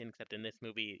extinct. And except in this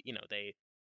movie,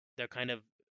 they're kind of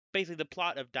basically the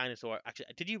plot of Dinosaur. Actually,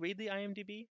 did you read the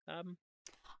IMDb?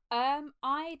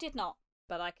 I did not,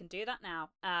 but I can do that now.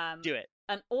 Do it.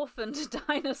 An orphaned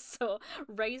dinosaur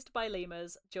raised by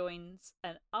lemurs joins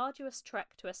an arduous trek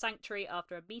to a sanctuary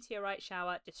after a meteorite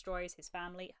shower destroys his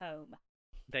family home.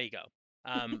 There you go.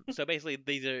 So basically,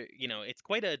 these are,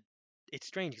 it's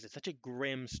strange because it's such a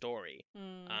grim story,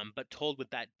 Mm. but told with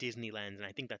that Disney lens, and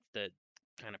I think that's the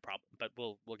kind of problem. But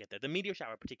we'll get there. The meteor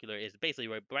shower, in particular, is basically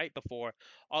right before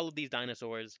all of these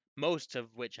dinosaurs, most of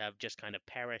which have just kind of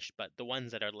perished, but the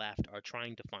ones that are left are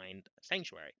trying to find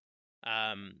sanctuary,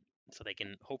 um, so they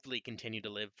can hopefully continue to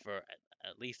live for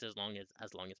at least as long as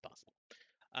possible.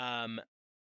 Um,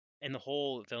 and the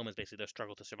whole film is basically their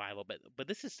struggle to survival. But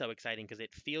this is so exciting because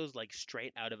it feels like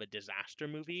straight out of a disaster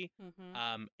movie,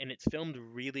 Mm-hmm. and it's filmed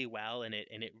really well, and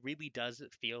it really does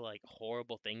feel like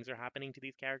horrible things are happening to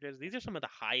these characters. These are some of the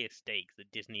highest stakes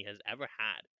that Disney has ever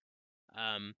had.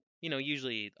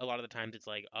 Usually a lot of the times it's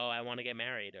like, oh, I want to get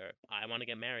married, or I want to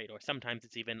get married, or sometimes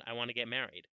it's even I want to get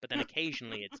married. But then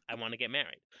occasionally it's I want to get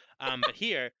married. But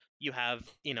here you have,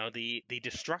 the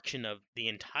destruction of the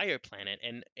entire planet,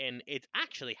 and it's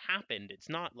actually happened. It's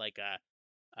not like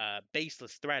a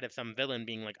baseless threat of some villain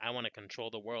being like, I want to control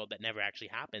the world that never actually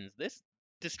happens. This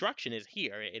destruction is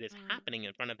here. It is Mm. happening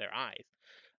in front of their eyes.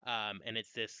 And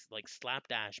it's this like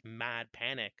slapdash mad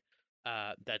panic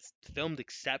that's filmed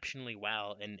exceptionally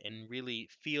well and really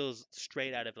feels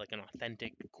straight out of like an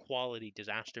authentic quality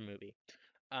disaster movie.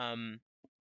 Um,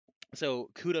 so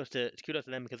kudos to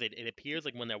them because it appears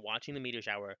like when they're watching the meteor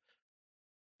shower,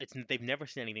 they've never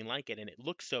seen anything like it, and it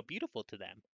looks so beautiful to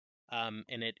them.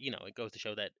 And it goes to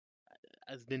show that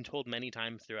has been told many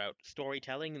times throughout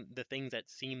storytelling, the things that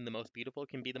seem the most beautiful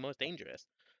can be the most dangerous.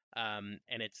 And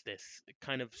it's this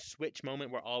kind of switch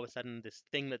moment where all of a sudden this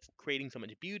thing that's creating so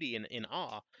much beauty and in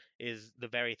awe is the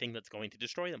very thing that's going to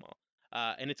destroy them all.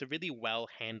 and it's a really well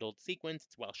handled sequence.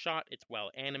 It's well shot. It's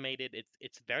well animated.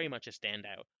 It's very much a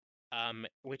standout.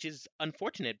 Which is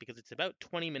unfortunate because it's about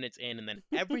 20 minutes in, and then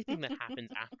everything that happens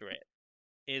after it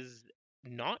is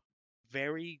not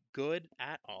very good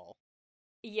at all.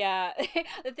 Yeah,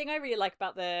 the thing I really like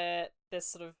about this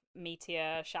sort of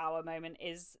meteor shower moment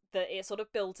is that it sort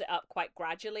of builds it up quite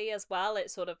gradually as well.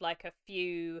 It's sort of like a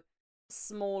few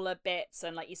smaller bits,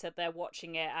 and like you said, they're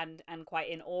watching it and quite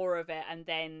in awe of it, and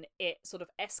then it sort of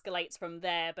escalates from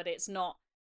there. But it's not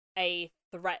a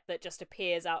threat that just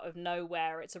appears out of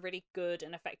nowhere. It's a really good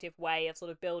and effective way of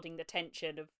sort of building the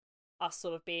tension of us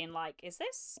sort of being like, is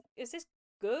this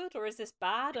good or is this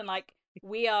bad? And like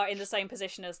we are in the same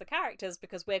position as the characters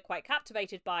because we're quite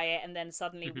captivated by it, and then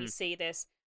suddenly we Hmm. see this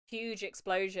huge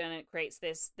explosion, and it creates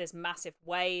this massive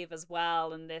wave as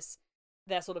well, and this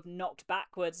they're sort of knocked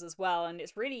backwards as well, and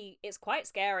it's quite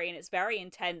scary, and it's very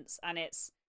intense, and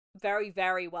it's very,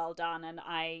 very well done. And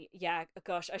yeah,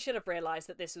 gosh, I should have realized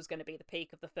that this was going to be the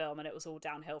peak of the film and it was all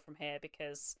downhill from here,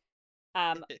 because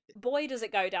boy does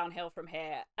it go downhill from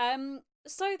here.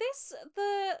 So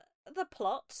the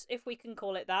plot, if we can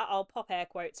call it that, I'll pop air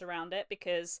quotes around it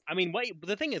because I mean,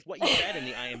 the thing is, what you said in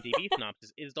the IMDb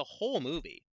synopsis is the whole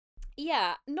movie.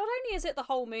 yeah, not only is it the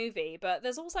whole movie, but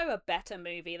there's also a better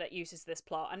movie that uses this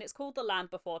plot, and it's called The Land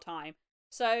Before Time.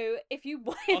 So if you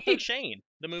Also, Shane,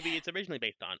 the movie it's originally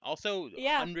based on. Also,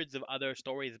 yeah, hundreds of other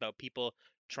stories about people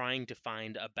trying to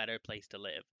find a better place to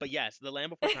live. But yes, The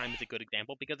Land Before Time is a good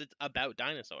example because it's about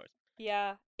dinosaurs.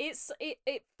 yeah,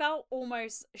 it felt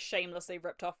almost shamelessly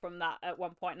ripped off from that at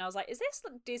one point, and I was like, is this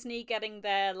like Disney getting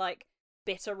their like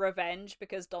bitter revenge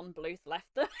because Don Bluth left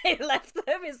them? It left them.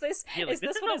 Yeah, like Is this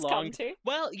this is what a it's come long. to?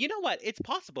 Well, you know what? It's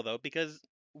possible though because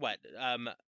what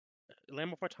Land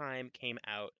Before Time came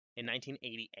out in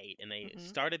 1988, and they Mm-hmm.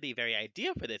 started the very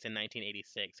idea for this in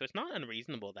 1986. So it's not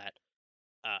unreasonable that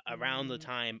around the Mm,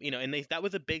 time, and that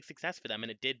was a big success for them,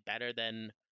 and it did better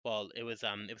than. Well, it was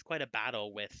quite a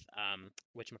battle with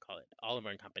whatchamacallit, Oliver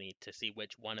and Company, to see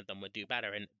which one of them would do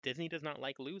better, and Disney does not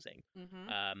like losing.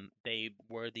 mm-hmm. They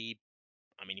were the,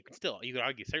 I mean, you could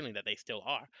argue certainly that they still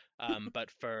are, but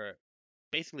for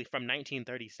basically from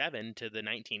 1937 to the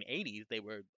 1980s, they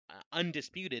were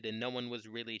undisputed, and no one was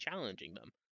really challenging them.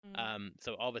 Mm,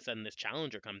 So all of a sudden, this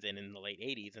challenger comes in the late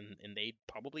 80s, and they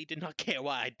probably did not care.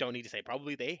 Well, I don't need to say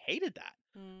probably, they hated that.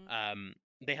 mm.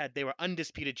 They were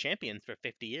undisputed champions for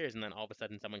 50 years, and then all of a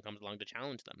sudden, someone comes along to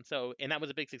challenge them. So, and that was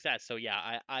a big success. So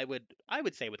yeah, I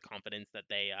would say with confidence that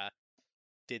they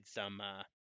did some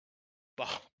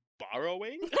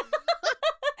borrowing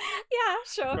Yeah,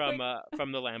 sure. If we...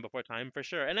 from the Land Before Time for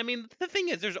sure. And I mean, the thing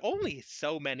is, there's only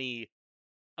so many,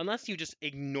 unless you just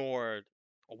ignore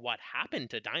what happened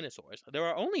to dinosaurs. There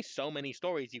are only so many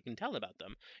stories you can tell about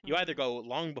them. You either Mm, go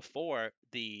long before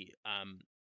the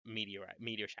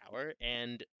meteor shower,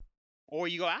 and or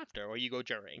you go after, or you go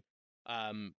during.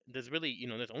 There's really,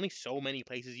 there's only so many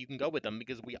places you can go with them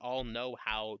because we all know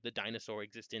how the dinosaur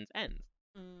existence ends.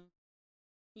 mm.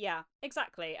 Yeah,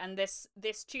 exactly. And this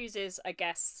chooses, I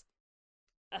guess,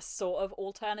 a sort of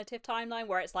alternative timeline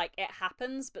where it's like it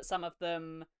happens, but some of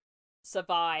them But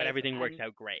survive, everything works and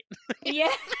out great.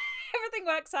 yeah, everything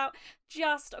works out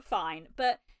just fine.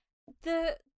 But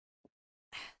the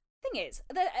thing is,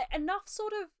 enough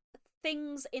sort of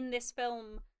things in this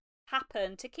film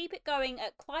happen to keep it going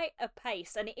at quite a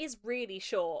pace, and it is really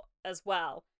short as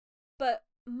well. But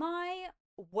my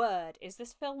word, is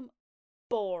this film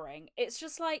boring? It's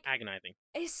just like Agonizing.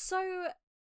 it's so,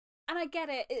 and I get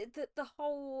it. The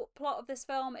whole plot of this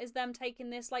film is them taking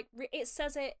this, like, it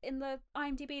says it in the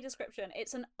IMDb description.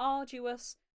 It's an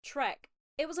arduous trek.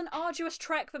 It was an arduous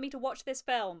trek for me to watch this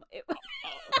film. Oh,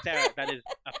 Sarah, that is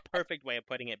a perfect way of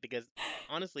putting it because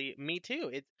honestly, me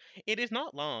too. It is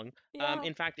not long. Yeah.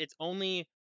 In fact, it's only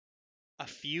a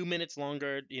few minutes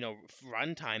longer,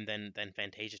 runtime than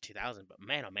Fantasia 2000. But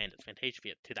man, oh man, does Fantasia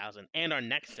 2000 and our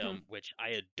next film, which I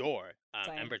adore,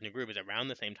 Same. Emperor's New Groove, is around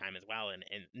the same time as well, and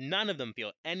none of them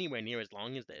feel anywhere near as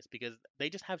long as this because they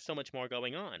just have so much more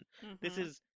going on. This Mm-hmm.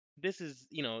 is this is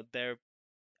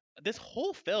this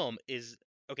whole film is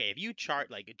okay. If you chart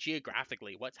like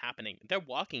geographically what's happening, they're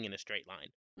walking in a straight line.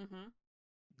 Mm-hmm.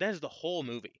 That's the whole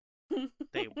movie.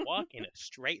 They walk in a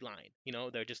straight line.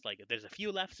 They're just like there's a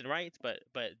few lefts and rights, but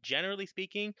generally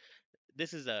speaking,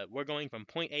 we're going from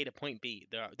point A to point B.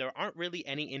 There aren't really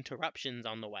any interruptions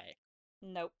on the way.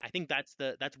 Nope. I think that's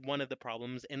one of the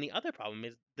problems, and the other problem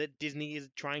is that Disney is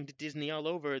trying to Disney all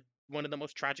over one of the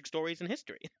most tragic stories in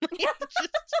history. It's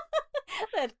just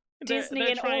They're Disney they're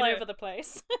and all trying to over the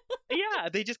place. yeah,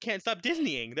 they just can't stop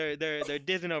Disneying. They're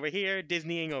Disneying over here,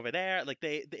 Disneying over there. Like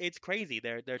it's crazy.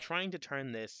 They're trying to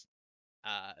turn this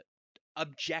uh,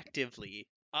 objectively,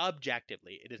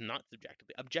 it is not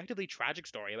subjectively, objectively tragic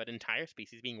story about an entire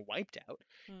species being wiped out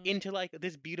Mm. into like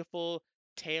this beautiful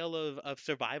tale of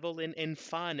survival and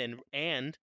fun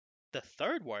and the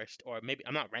third worst, or maybe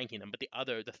I'm not ranking them, but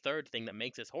the third thing that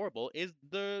makes this horrible is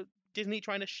the Disney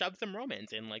trying to shove some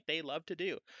romance in like they love to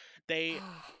do. They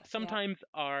Yeah. sometimes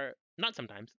are not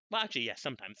sometimes. Well, actually, yes,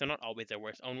 sometimes. They're not always their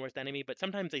own worst enemy, but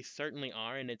sometimes they certainly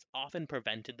are, and it's often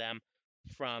prevented them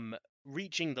from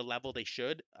reaching the level they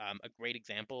should. A great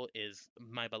example is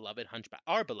our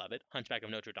beloved Hunchback of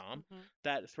Notre Dame, Hmm.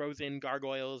 that throws in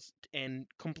gargoyles and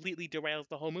completely derails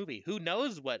the whole movie. Who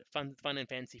knows what fun and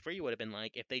fancy free would have been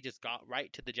like if they just got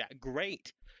right to the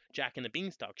great Jack and the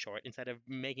Beanstalk short instead of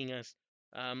making us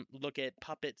look at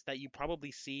puppets that you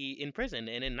probably see in prison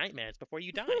and in nightmares before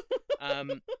you die.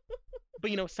 Um,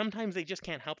 but sometimes they just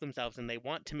can't help themselves and they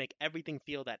want to make everything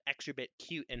feel that extra bit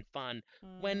cute and fun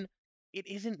Mm. when it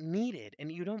isn't needed,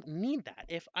 and you don't need that.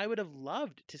 If I would have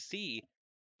loved to see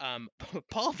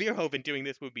Paul Verhoeven doing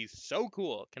this would be so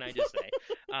cool, can I just say?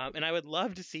 And I would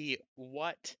love to see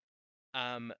what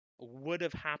would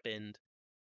have happened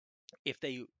if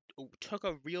they took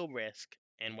a real risk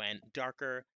and went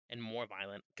darker and more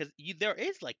violent. Because there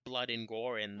is like blood and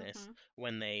gore in this Hmm.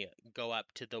 when they go up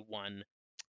to the one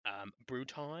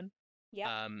Bruton.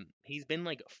 Yep. He's been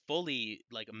like fully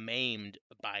like maimed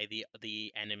by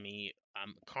the enemy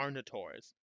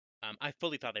Carnotaurs. I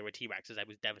fully thought they were T-Rexes. I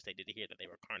was devastated to hear that they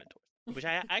were Carnotaurs, which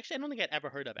I don't think I'd ever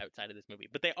heard of outside of this movie.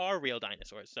 But they are real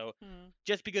dinosaurs. So Mm.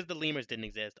 just because the lemurs didn't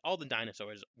exist, all the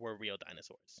dinosaurs were real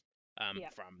dinosaurs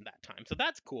Yep. from that time. So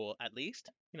that's cool, at least.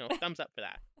 Thumbs up for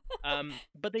that.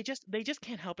 But they just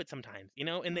can't help it sometimes,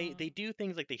 and they Mm. do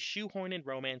things like they shoehorn in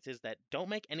romances that don't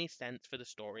make any sense for the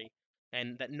story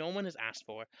and that no one has asked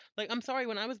for. Like, I'm sorry,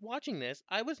 when I was watching this,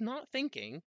 I was not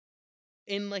thinking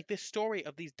in like this story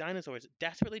of these dinosaurs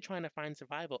desperately trying to find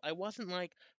survival. I wasn't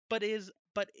like, but is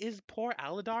poor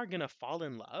Aladar gonna fall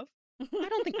in love? I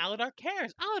don't think Aladar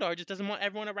cares. Aladar just doesn't want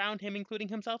everyone around him, including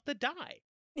himself, to die.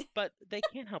 But they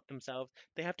can't help themselves.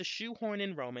 They have to shoehorn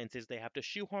in romances. They have to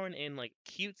shoehorn in like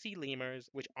cutesy lemurs,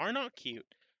 which are not cute.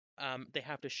 They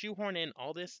have to shoehorn in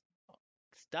all this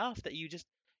stuff that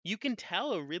you can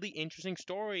tell a really interesting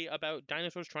story about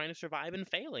dinosaurs trying to survive and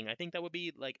failing. I think that would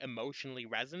be like emotionally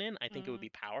resonant. I think it would Mm. be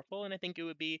powerful, and I think it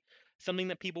would be something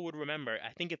that people would remember.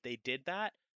 I think if they did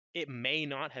that, it may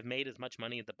not have made as much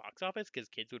money at the box office because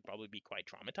kids would probably be quite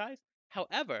traumatized.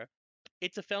 However,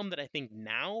 it's a film that I think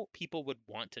now people would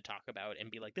want to talk about and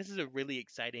be like, this is a really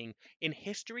exciting. In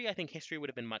history, I think history would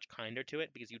have been much kinder to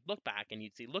it because you'd look back and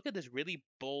you'd see, look at this really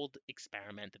bold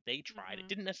experiment that they tried. It Hmm.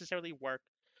 didn't necessarily work,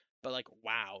 but like,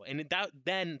 wow. And that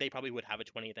then they probably would have a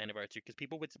 20th anniversary because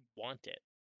people would want it.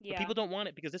 But Yeah. people don't want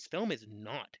it because this film is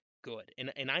not good.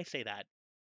 And I say that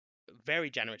very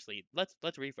generously. Let's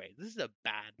rephrase. This is a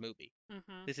bad movie.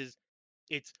 Hmm. This is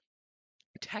it's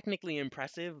technically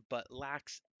impressive but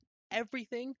lacks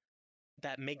everything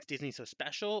that makes Disney so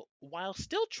special while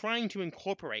still trying to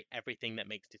incorporate everything that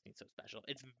makes Disney so special.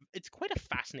 It's quite a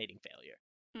fascinating failure.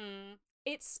 Mm.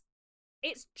 It's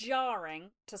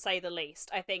jarring to say the least.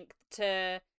 I think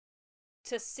to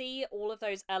see all of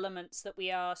those elements that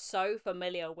we are so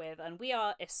familiar with, and we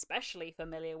are especially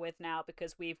familiar with now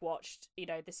because we've watched,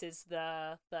 this is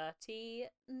the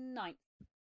 39th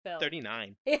film.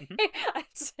 39. I Mhm.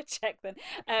 have to check then.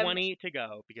 20 to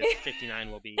go because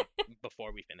 59 will be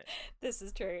before we finish. This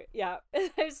is true. Yeah.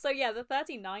 So yeah, the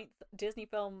 39th Disney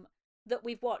film that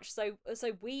we've watched. So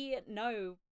we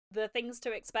know the things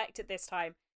to expect at this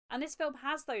time. And this film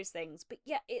has those things, but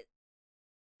yeah,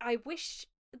 I wish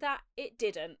that it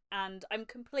didn't, and I'm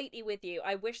completely with you.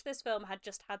 I wish this film had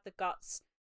just had the guts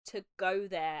to go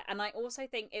there, and I also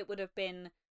think it would have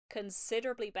been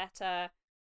considerably better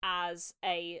as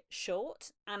a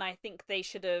short, and I think they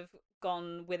should have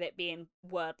gone with it being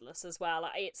wordless as well.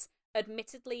 It's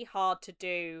admittedly hard to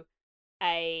do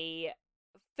a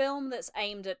film that's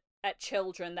aimed at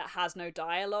children that has no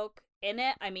dialogue in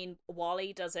it. I mean,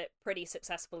 Wally does it pretty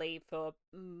successfully for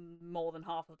more than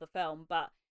half of the film,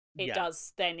 but it Yeah.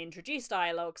 does then introduce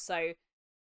dialogue. So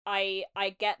I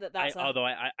get that I that's a although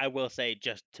I will say,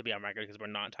 just to be on record, because we're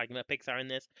not talking about Pixar in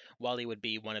this, Wally would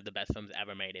be one of the best films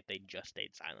ever made if they just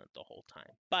stayed silent the whole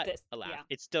time. But this alas, yeah.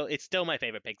 it's still my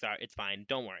favorite Pixar. It's fine,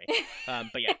 don't worry.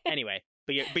 But yeah, anyway,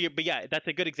 but yeah, that's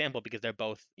a good example because they're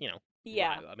both,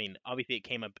 Yeah. I mean, obviously it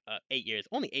came up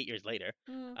only 8 years later.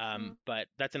 Mm-hmm. But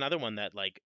that's another one that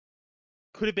like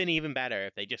could have been even better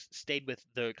if they just stayed with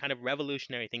the kind of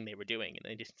revolutionary thing they were doing,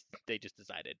 and they just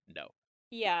decided no.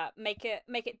 Yeah, make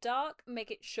it dark,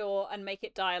 make it short, and make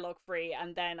it dialogue free,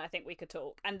 and then I think we could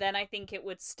talk. And then I think it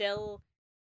would still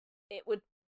it would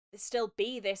still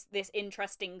be this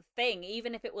interesting thing.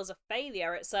 Even if it was a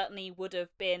failure, it certainly would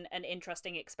have been an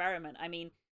interesting experiment. I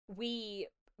mean, we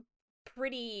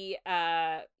pretty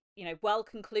well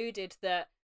concluded that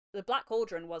the Black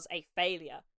Cauldron was a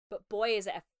failure, but boy is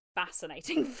it a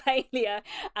fascinating failure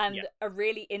and Yeah. a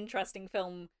really interesting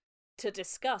film to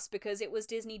discuss, because it was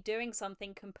Disney doing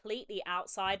something completely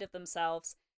outside of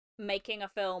themselves, making a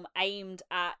film aimed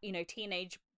at,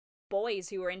 teenage boys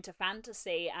who were into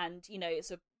fantasy, and,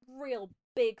 it's a real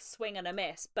big swing and a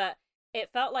miss, but it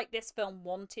felt like this film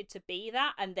wanted to be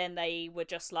that, and then they were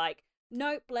just like,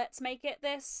 nope, let's make it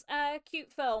this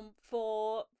cute film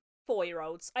for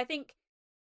 4-year-olds. I think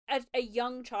a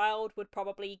young child would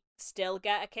probably still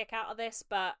get a kick out of this,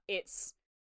 but it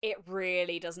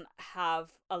really doesn't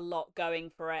have a lot going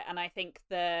for it. And I think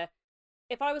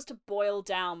if I was to boil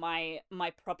down my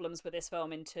problems with this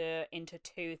film into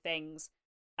two things,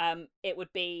 it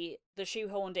would be the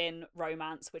shoehorned in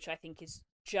romance, which I think is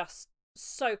just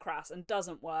so crass and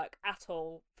doesn't work at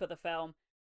all for the film.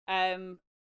 And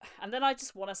then I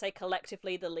just want to say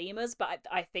collectively the lemurs, but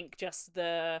I think just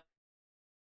the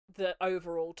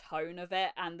overall tone of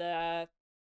it and the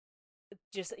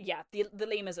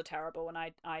lemurs are terrible, and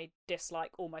I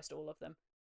dislike almost all of them.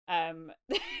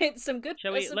 It's some good.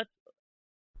 Shall we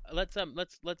let's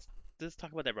just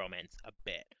talk about the romance a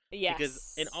bit.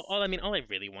 Because in Yes. all I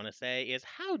really want to say is,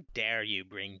 how dare you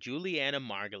bring Juliana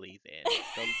Margulies in,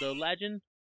 the legend,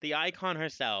 the icon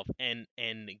herself, and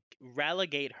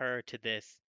relegate her to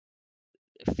this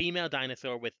female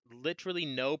dinosaur with literally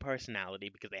no personality,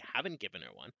 because they haven't given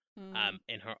her one. Mm,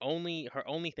 And her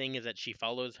only thing is that she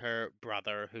follows her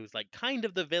brother, who's like kind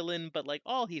of the villain, but like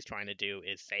all he's trying to do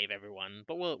is save everyone.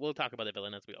 But we'll talk about the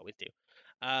villain as we always do.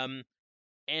 Um,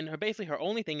 and her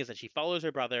only thing is that she follows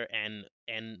her brother, and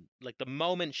like the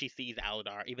moment she sees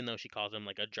Aladar, even though she calls him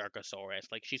like a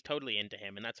jerkosaurus, like she's totally into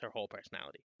him, and that's her whole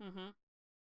personality. mm-hmm.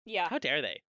 Yeah. How dare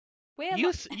they? We're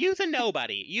like. Use a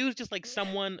nobody. Use just like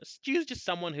someone. Use just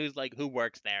someone who's like who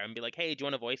works there, and be like, hey, do you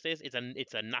want to voice this?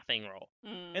 It's a nothing role.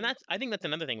 And Mm, I think that's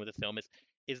another thing with this film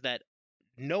is that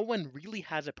no one really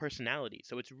has a personality,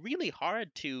 so it's really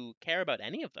hard to care about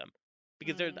any of them,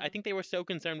 because I mm, think they were so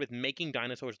concerned with making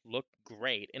dinosaurs look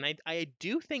great, and I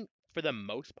do think for the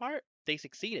most part they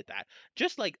succeed at that.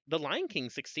 Just like The Lion King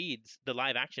succeeds, the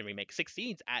live action remake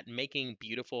succeeds at making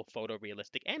beautiful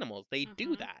photorealistic animals. They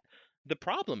do mm-hmm. that. The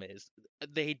problem is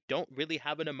they don't really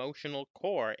have an emotional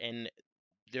core, and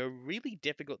they're really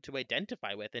difficult to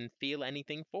identify with and feel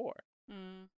anything for.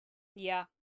 Mm. Yeah.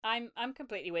 I'm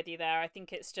completely with you there. I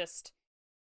think it just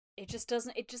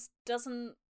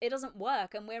doesn't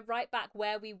work, and we're right back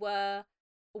where we were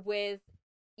with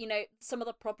some of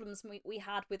the problems we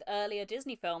had with earlier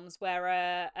Disney films, where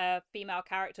a female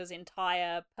character's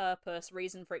entire purpose,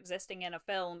 reason for existing in a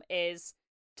film is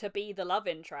to be the love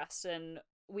interest, and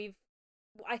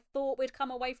I thought we'd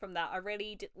come away from that. I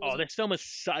really Oh, wasn't. this film is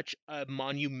such a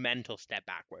monumental step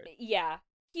backward. Yeah,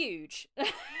 huge.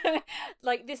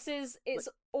 Like, it's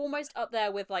almost up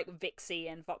there with like Vixie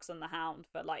and Fox and the Hound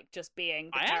for like just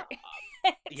being the I character.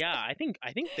 Yeah, I think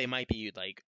they might be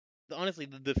like, honestly,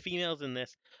 the females in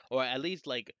this, or at least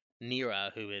like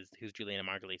Nira, who's Juliana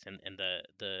Margulies, and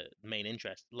the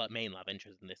main love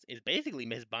interest in this is basically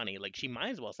Miss Bunny. Like, she might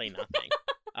as well say nothing.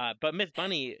 But Miss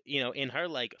Bunny, in her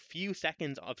like few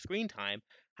seconds of screen time,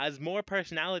 has more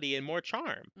personality and more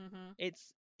charm. Mm-hmm.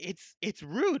 It's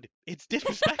rude. It's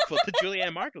disrespectful to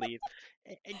Juliana Margulies.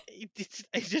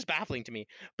 It's just baffling to me.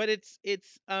 But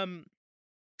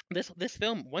this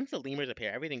film, once the lemurs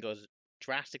appear, everything goes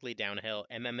drastically downhill,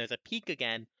 and then there's a peak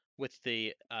again with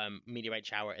the meteorite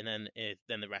shower, and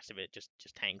then the rest of it just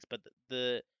tanks. But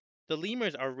the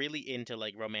lemurs are really into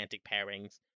like romantic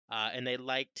pairings, and they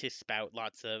like to spout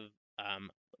lots of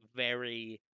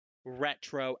very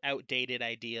retro, outdated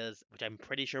ideas, which I'm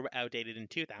pretty sure were outdated in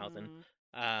 2000,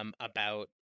 Mm. about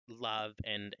love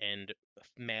and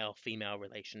male female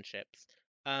relationships.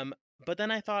 Um, but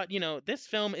then I thought, this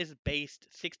film is based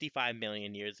 65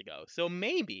 million years ago. So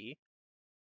maybe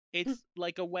it's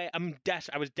like a way.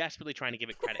 I was desperately trying to give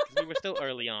it credit, because we were still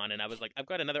early on, and I was like, I've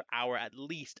got another hour at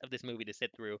least of this movie to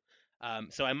sit through.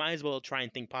 So I might as well try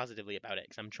and think positively about it,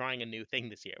 because I'm trying a new thing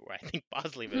this year where I think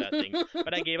positively about things,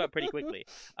 but I gave up pretty quickly.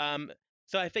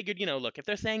 So I figured, look, if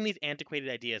they're saying these antiquated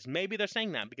ideas, maybe they're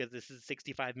saying that because this is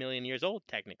 65 million years old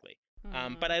technically. But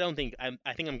Mm. I don't think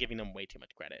I think I'm giving them way too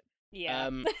much credit. Yeah.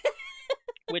 Um,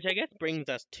 which I guess brings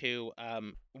us to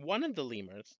one of the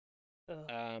lemurs.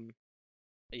 Ugh.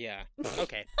 Yeah.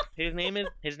 Okay. His name is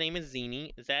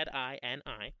Zini,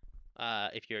 Zini.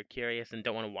 If you're curious and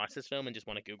don't want to watch this film and just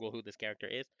want to Google who this character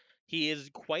is, he is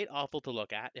quite awful to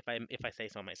look at, if I say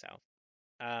so myself.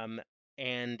 Um,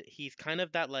 and he's kind of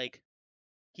like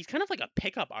a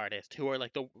pickup artist who are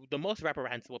like the most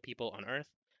reprehensible people on earth.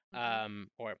 Hmm.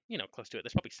 Or close to it.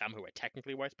 There's probably some who are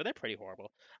technically worse, but they're pretty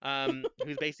horrible.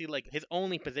 Who's basically like his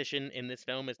only position in this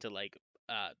film is to like,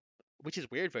 which is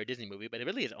weird for a Disney movie, but it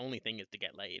really his only thing is to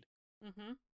get laid. Hmm.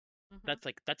 Hmm.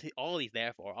 That's all he's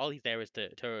there for. All he's there is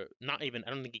to not even. I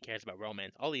don't think he cares about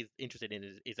romance. All he's interested in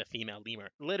is a female lemur.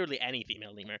 Literally any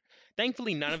female lemur.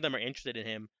 Thankfully, none of them are interested in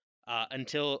him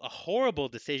until a horrible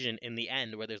decision in the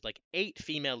end, where there's like 8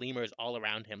 female lemurs all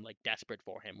around him, like desperate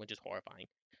for him, which is horrifying.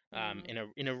 Mm.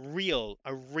 In a real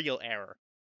error.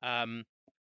 Um,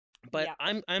 but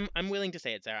Yeah. I'm willing to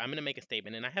say it, Sarah. I'm gonna make a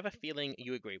statement, and I have a feeling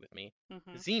you agree with me.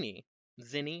 Hmm. Zini,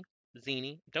 Zinni,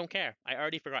 Zini, don't care. I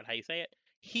already forgot how you say it.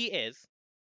 He is,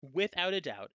 without a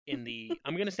doubt,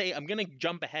 I'm gonna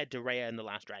jump ahead to Raya and the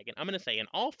Last Dragon. I'm gonna say in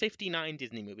all 59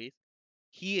 Disney movies,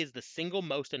 he is the single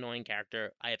most annoying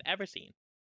character I have ever seen.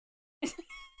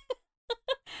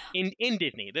 In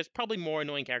Disney, there's probably more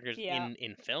annoying characters Yeah.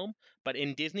 in film, but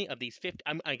in Disney, of these 50,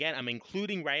 I'm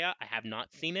including Raya. I have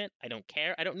not seen it. I don't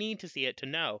care. I don't need to see it to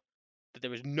know that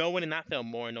there was no one in that film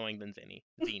more annoying than Zini,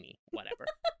 whatever.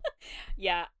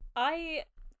 Yeah, I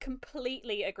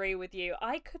completely agree with you.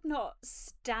 I could not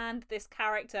stand this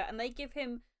character, and they give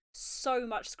him so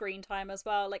much screen time as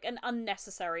well, like an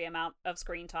unnecessary amount of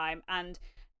screen time. And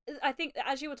I think,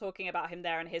 as you were talking about him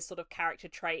there and his sort of character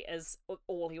trait as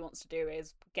all he wants to do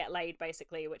is get laid,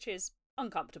 basically, which is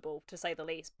uncomfortable to say the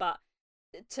least. But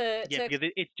Yeah, to because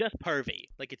it's just pervy.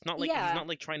 Like it's not like he's yeah, not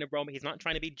like trying to roam. He's not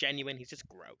trying to be genuine. He's just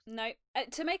gross. no,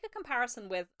 to make a comparison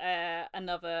with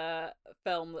another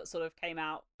film that sort of came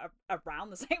out around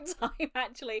the same time,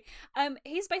 actually,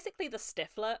 he's basically the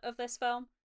Stifler of this film.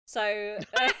 So,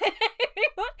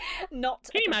 not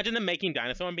Can you imagine them making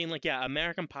Dinosaur and being like, yeah,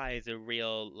 American Pie is a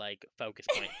real like focus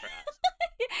point for us.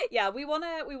 yeah, we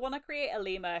wanna create a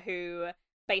lemur who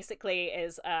basically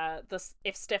is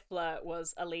if Stifler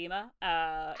was a lemur,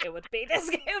 it would be this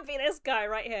it would be this guy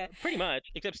right here. Pretty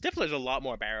much, except Stifler's a lot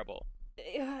more bearable.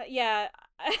 Yeah.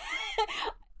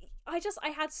 I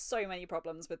had so many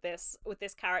problems with this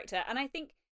character, and I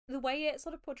think the way it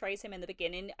sort of portrays him in the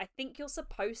beginning, I think you're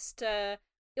supposed to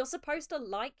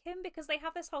like him because they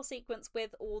have this whole sequence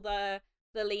with all the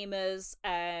lemurs,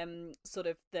 sort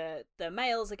of the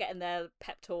males are getting their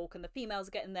pep talk and the females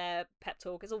are getting their pep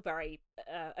talk. It's all very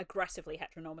aggressively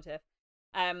heteronormative.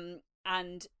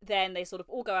 And then they sort of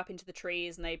all go up into the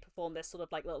trees and they perform this sort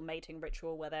of like little mating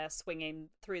ritual where they're swinging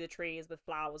through the trees with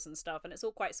flowers and stuff, and it's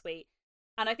all quite sweet.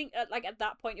 And I think like at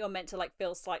that point you're meant to like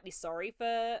feel slightly sorry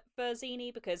for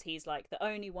Zini because he's like the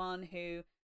only one who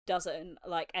doesn't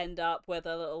like end up with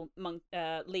a little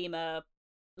lemur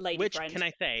lady Which friend. can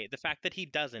I say, the fact that he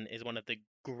doesn't is one of the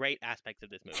great aspects of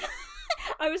this movie.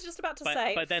 I was just about to But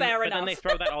say, but then fair but then enough. they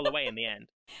throw that all away in the end.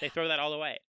 They throw that all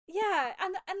away. Yeah,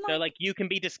 and They're like, like, you can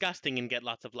be disgusting and get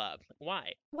lots of love.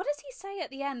 Why? what does he say at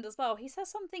the end as well? He says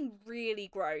something really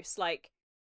gross, like,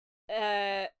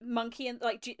 monkey and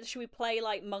like, should we play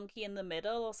like monkey in the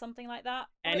middle or something like that?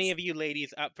 Oh, Any it's of you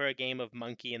ladies up for a game of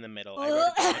monkey in the middle? I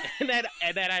wrote it down,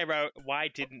 and then I wrote, why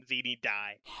didn't Zini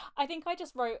die? I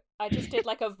just did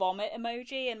like a vomit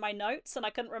emoji in my notes, and I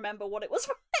couldn't remember what it was it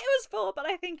was for, but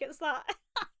I think it's that.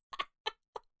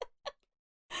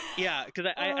 Yeah, because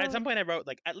at some point I wrote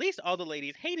like, at least all the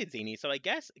ladies hated Zini, so I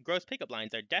guess gross pickup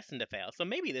lines are destined to fail. So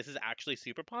maybe this is actually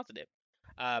super positive.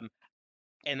 Um,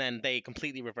 and then they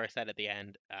completely reverse that at the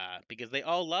end, because they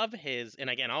all love his. And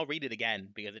again, I'll read it again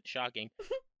because it's shocking.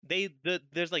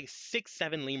 There's like 6,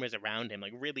 7 lemurs around him,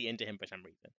 like really into him for some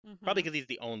reason. Probably Hmm. because he's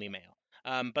the only male.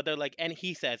 But they're like, and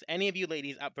he says, any of you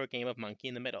ladies up for a game of monkey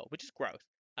in the middle, which is gross.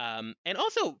 And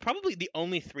also probably the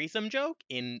only threesome joke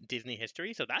in Disney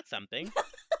history, so that's something.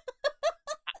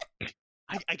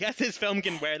 I guess this film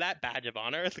can wear that badge of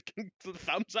honor.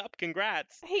 Thumbs up,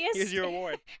 congrats. He is Here's your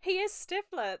award. he is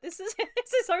Stifler. This is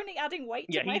only adding weight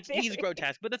Yeah, to my he's theory.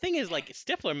 grotesque. But the thing is, like,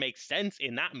 Stifler makes sense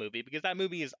in that movie because that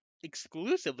movie is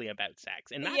exclusively about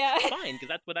sex, and that's Yeah. fine because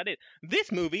that's what that is.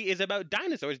 This movie is about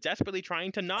dinosaurs desperately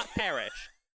trying to not perish.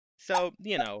 So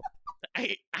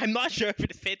I'm not sure if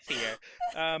it fits here.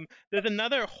 There's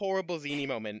another horrible Zini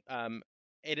moment.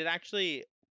 It actually,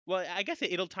 well, I guess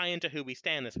it'll tie into Who We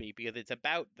Stand this week because it's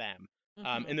about them.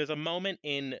 Hmm. And there's a moment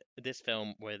in this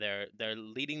film where they're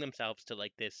leading themselves to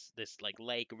like this like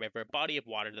lake, river, body of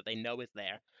water that they know is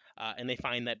there, and they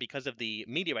find that because of the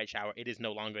meteorite shower, it is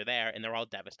no longer there, and they're all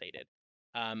devastated.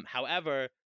 However,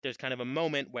 there's kind of a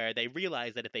moment where they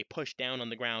realize that if they push down on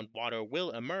the ground, water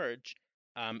will emerge,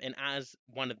 And as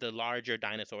one of the larger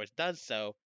dinosaurs does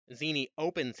so, Zini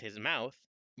opens his mouth,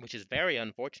 which is very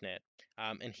unfortunate,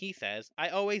 and he says, "I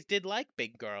always did like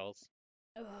big girls."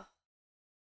 Ugh.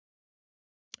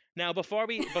 Now, before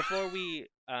we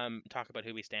talk about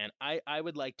who we stand, I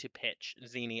would like to pitch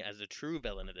Zini as a true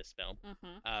villain of this film,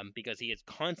 because he is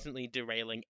constantly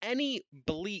derailing any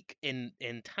bleak in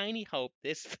tiny hope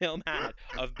this film had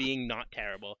of being not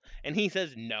terrible. And he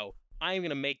says, "No, I'm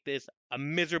gonna make this a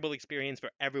miserable experience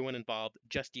for everyone involved.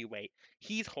 Just you wait."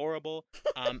 He's horrible.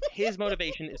 His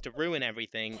motivation is to ruin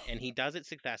everything, and he does it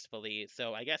successfully.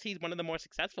 So I guess he's one of the more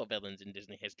successful villains in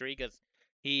Disney history because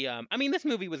I mean, this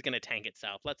movie was gonna tank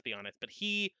itself, let's be honest, but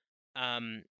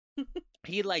um,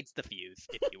 he lights the fuse,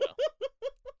 if you will.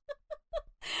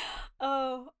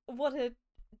 Oh, what a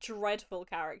dreadful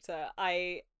character.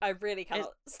 I really And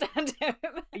cannot stand him.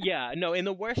 yeah, no, and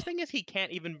the worst thing is he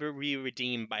can't even be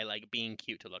redeemed by like being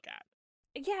cute to look at.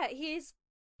 Yeah, he is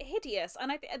hideous,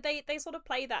 and they sort of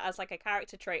play that as like a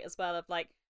character trait as well of like,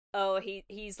 oh,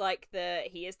 he's like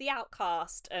he is the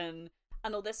outcast and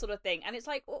all this sort of thing, and it's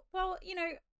like, well, you know,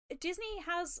 Disney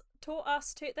has taught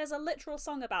us to. There's a literal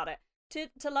song about it.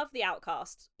 To love the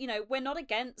outcast. You know, we're not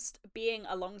against being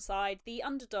alongside the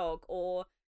underdog, or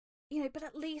you know, but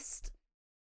at least,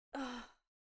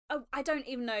 I don't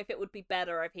even know if it would be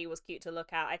better if he was cute to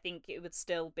look at. I think it would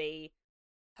still be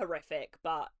horrific,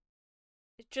 but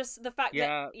just the fact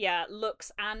Yeah, that, yeah,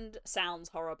 looks and sounds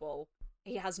horrible.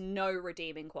 He has no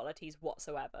redeeming qualities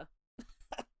whatsoever.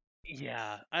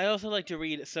 yeah. I also like to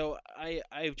read. So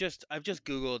I've just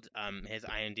Googled his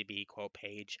IMDb quote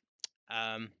page.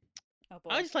 Um, Oh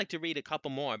I boy. just like to read a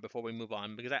couple more before we move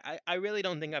on because I really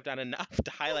don't think I've done enough to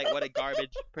highlight what a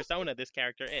garbage persona this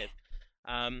character is.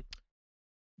 Um,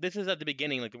 this is at the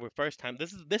beginning, like the first time.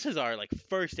 This is our like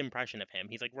first impression of him.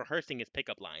 He's like rehearsing his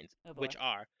pickup lines, Oh boy. which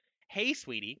are, "Hey,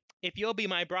 sweetie, if you'll be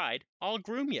my bride, I'll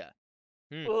groom ya.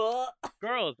 Hmm. Ugh.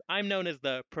 Girls, I'm known as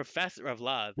the Professor of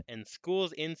Love, and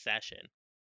school's in session."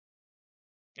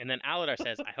 And then Aladar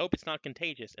says, "I hope it's not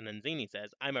contagious." And then Zini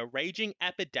says, "I'm a raging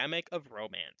epidemic of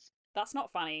romance." That's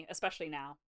not funny, especially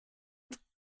now.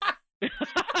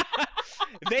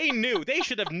 They knew. They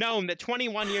should have known that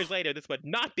 21 years later this would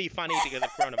not be funny because of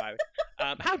coronavirus.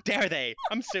 How dare they?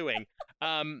 I'm suing.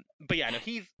 But yeah, no,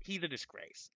 he's a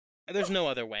disgrace. There's no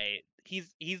other way. He's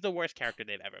the worst character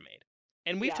they've ever made.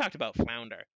 And we've Yeah. talked about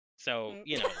Flounder. So,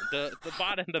 you know, the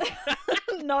bottom the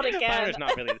Not again. Flounder's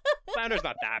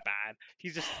not that bad.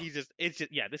 It's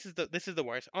just yeah, this is the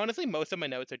worst. Honestly, most of my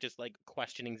notes are just like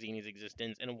questioning Zini's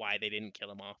existence and why they didn't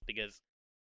kill him off because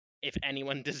if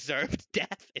anyone deserved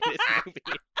death in this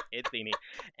movie, it's Zini.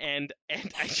 And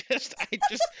I just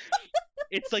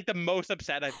it's like the most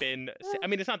upset I've been. I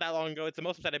mean, it's not that long ago. It's the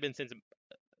most upset I've been since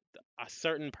a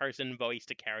certain person voiced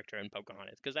a character in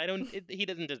Pocahontas because he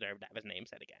doesn't deserve to have his name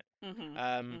said again.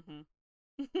 Mhm.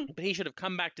 Mhm. But he should have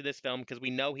come back to this film because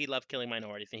we know he loved killing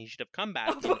minorities, and he should have come back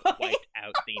Oh and boy. wiped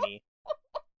out Zini.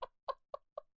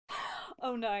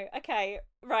 Oh no. Okay.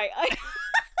 Right.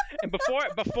 And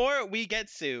before we get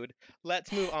sued,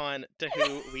 let's move on to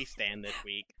who we stand this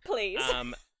week. Please.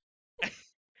 Um,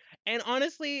 and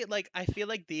honestly, like I feel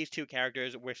like these two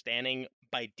characters were standing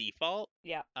by default.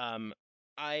 Yeah.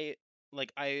 I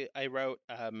I wrote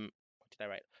what did I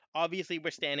write? Obviously,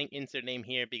 we're standing insert name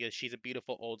here because she's a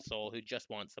beautiful old soul who just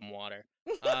wants some water.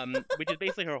 Which is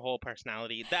basically her whole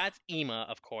personality. That's Ema,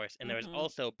 of course, and there is Mhm.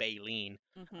 also Baleen,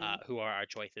 Mhm. who are our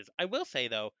choices. I will say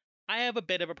though, I have a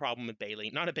bit of a problem with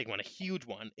Baleen. Not a big one, a huge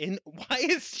one. In why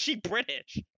is she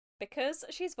British? Because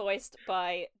she's voiced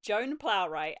by Joan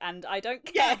Plowright, and I don't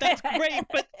Yeah, care. that's great,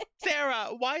 but Sarah,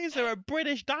 why is there a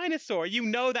British dinosaur? You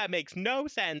know that makes no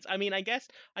sense. I mean, I guess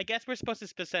we're supposed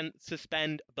to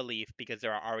suspend belief because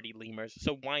there are already lemurs,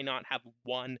 so why not have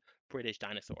one British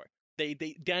dinosaur?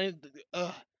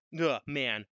 Ugh,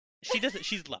 man.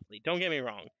 She's lovely. Don't get me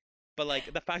wrong. But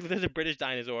like the fact that there's a British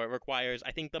dinosaur requires,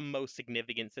 I think, the most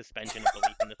significant suspension of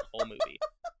belief in this whole movie.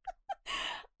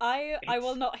 I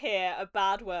will It's not hear a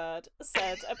bad word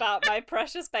said about my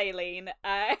precious Baleen.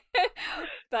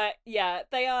 But yeah,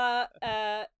 they are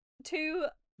two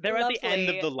They're at the end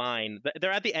of lovely. the line.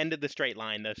 They're at the end of the straight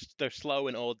line. They're slow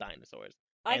and old dinosaurs.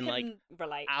 I And like can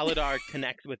relate. Aladar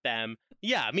connects with them.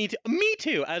 Yeah, me too. Me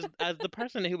too. As the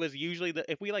person who was usually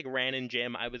if we like ran in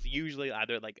gym, I was usually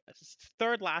either like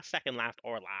third last, second last,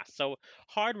 or last. So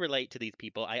hard relate to these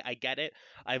people. I get it.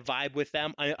 I vibe with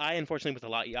them. I unfortunately was a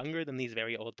lot younger than these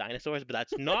very old dinosaurs, but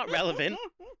that's not relevant.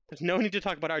 There's no need to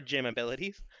talk about our gym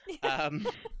abilities. Um,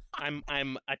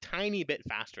 I'm a tiny bit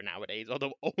faster nowadays,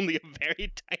 although only a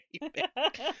very tiny bit.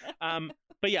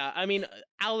 But yeah, I mean,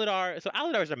 Aladar. So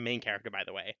Aladar is our main character, by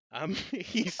the way.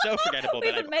 He's so forgettable We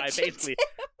that haven't I mentioned basically,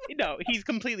 he's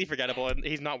completely forgettable and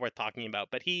he's not worth talking about.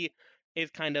 But he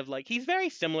is kind of like he's very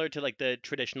similar to like the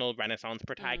traditional Renaissance Mm,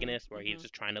 protagonist, where he's mhm,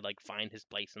 just trying to like find his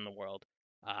place in the world.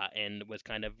 And was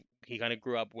kind of he kind of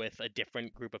grew up with a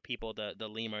different group of people, the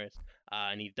lemurs,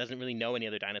 and he doesn't really know any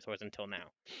other dinosaurs until now.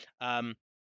 Um,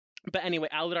 but anyway,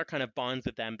 Aladar kind of bonds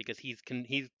with them because he's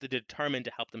determined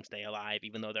to help them stay alive,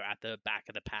 even though they're at the back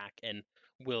of the pack and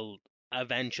will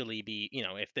eventually be,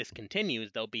 if this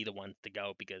continues, they'll be the ones to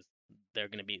go because they're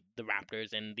going to be the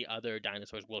raptors and the other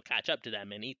dinosaurs will catch up to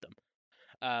them and eat them.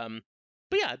 Um,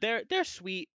 but yeah, they're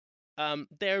sweet.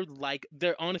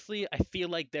 They're honestly, I feel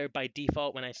like they're by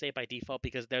default when I say by default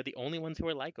because they're the only ones who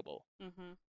are likable.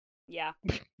 mhm. Yeah.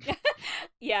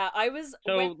 Yeah, I was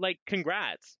So like,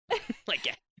 congrats. Like,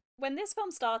 yeah. when this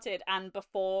film started and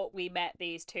before we met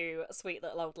these two sweet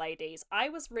little old ladies, I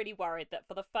was really worried that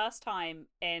for the first time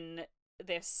in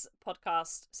this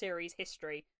podcast series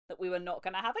history that we were not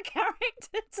going to have a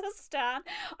character to stan.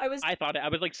 I was I thought it. I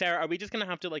was like, Sarah, are we just gonna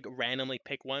have to like randomly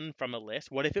pick one from a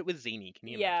list? What if it was Zini? Can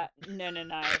you yeah,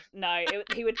 imagine? no.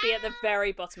 He would be at the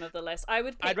very bottom of the list. I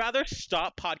would I'd pick. rather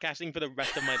stop podcasting for the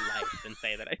rest of my life than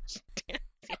say that I stand.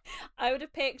 I would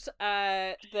have picked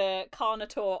the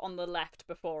Carnotaur on the left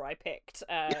before I picked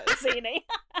Zini.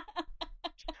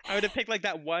 I would have picked like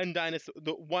that one dinosaur,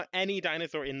 any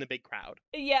dinosaur in the big crowd.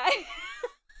 Yeah.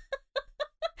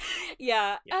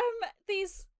 Yeah. Yeah.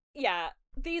 These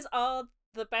these are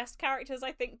the best characters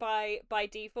I think by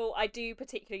default. I do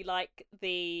particularly like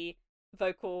the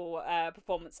vocal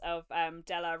performance of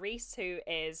Della Reese, who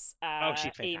is Oh,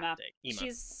 she's Ema. fantastic. Ema.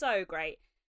 She's so great.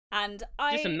 And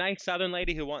Just a I nice southern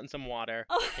lady who wants some water.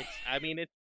 oh,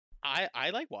 I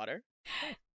like water.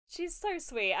 she's so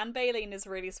sweet, and Baleen is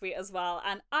really sweet as well.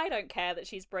 And I don't care that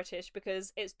she's British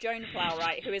because it's Joan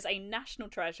Plowright, who is a national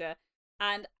treasure.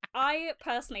 And I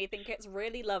personally think it's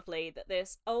really lovely that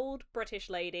this old British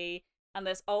lady and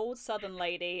this old Southern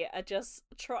lady are just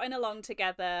trotting along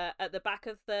together at the back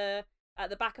of the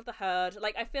herd.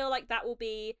 Like I feel like that will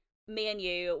be me and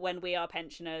you when we are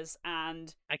pensioners,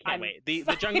 and I can't I'm wait. The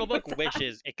fine Jungle with Book that.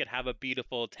 wishes it could have a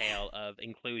beautiful tale of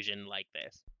inclusion like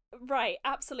this. Right,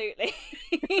 absolutely.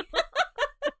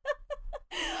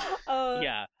 uh,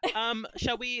 Yeah.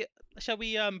 Shall we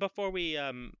before we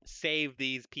save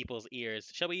these people's ears,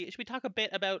 should we talk a bit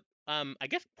about I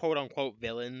guess quote unquote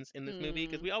villains in this movie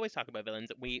because mm, we always talk about villains.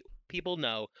 We people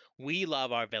know we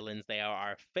love our villains. They are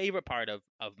our favorite part of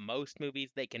most movies.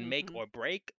 They can make hmm or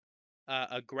break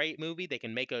a great movie. They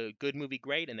can make a good movie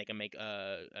great, and they can make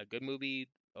a good movie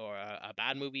or a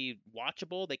bad movie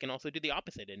watchable. They can also do the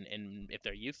opposite, and if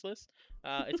they're useless,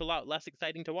 it's a lot less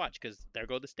exciting to watch because there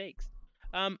go the stakes.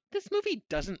 This movie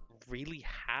doesn't really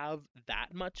have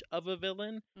that much of a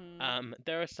villain. mm.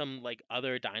 There are some like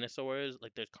other dinosaurs,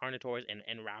 like there's Carnotaurs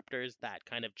and raptors that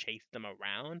kind of chase them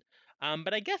around.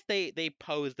 But I guess they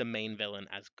pose the main villain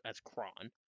as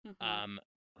Kron, hmm um,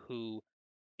 who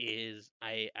is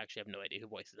I actually have no idea who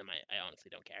voices him. I honestly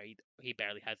don't care. He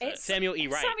barely has a It's Samuel E.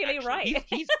 Wright. Samuel E. Actually, Wright.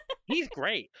 he's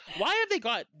great. Why have they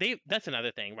got they? That's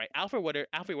another thing, right? Alfred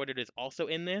Woodard is also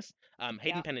in this. Yeah.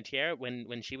 Hayden Panettiere,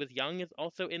 when she was young, is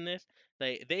also in this.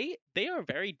 They are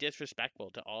very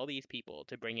disrespectful to all these people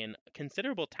to bring in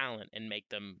considerable talent and make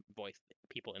them voice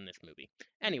people in this movie.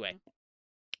 Anyway, hmm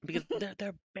because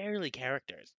they're barely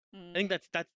characters. I think mm.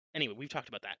 that's anyway. We've talked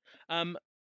about that.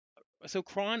 So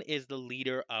Kron is the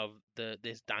leader of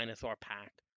this dinosaur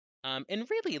pack. And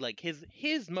really like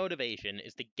his motivation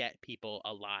is to get people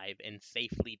alive and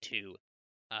safely to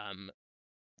um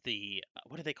the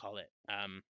what do they call it?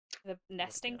 The What do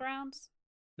nesting grounds.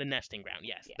 the nesting ground.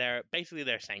 Yes, Yeah. they're basically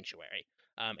their sanctuary.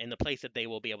 And the place that they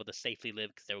will be able to safely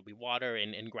live because there will be water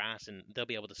and grass and they'll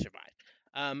be able to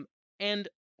survive. And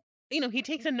he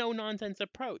takes a no nonsense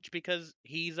approach because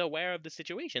he's aware of the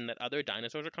situation that other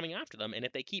dinosaurs are coming after them, and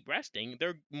if they keep resting,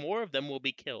 more of them will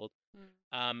be killed.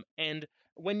 Mm. And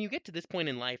when you get to this point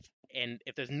in life, and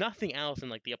if there's nothing else,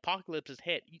 and like the apocalypse has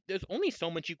hit, there's only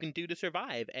so much you can do to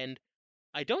survive. And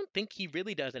I don't think he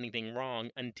really does anything wrong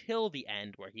until the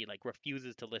end, where he like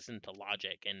refuses to listen to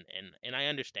logic, and I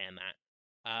understand that.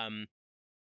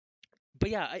 But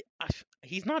yeah,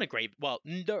 he's not a great. Well,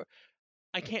 there,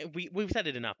 I can't. We've said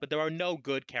it enough, but there are no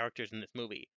good characters in this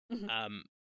movie. Um,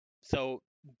 so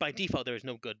by default, there is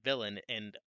no good villain,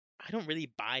 and I don't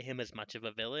really buy him as much of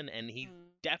a villain. And he's Mm.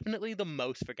 definitely the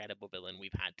most forgettable villain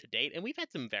we've had to date, and we've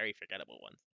had some very forgettable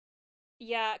ones.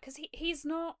 Yeah, because he's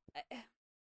not.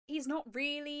 he's not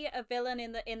really a villain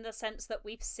in the sense that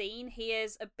we've seen. He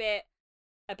is a bit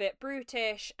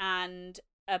brutish and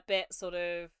a bit sort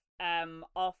of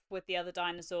off with the other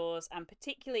dinosaurs, and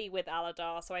particularly with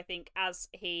Aladar. So I think as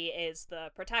he is the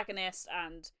protagonist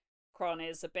and Kron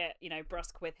is a bit,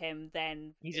 brusque with him,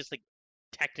 then He's just like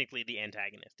technically the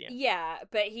antagonist. Yeah. yeah,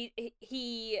 but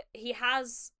he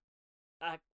has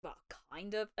a well,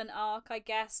 kind of an arc, I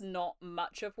guess, not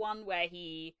much of one, where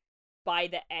he by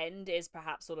the end is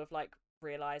perhaps sort of like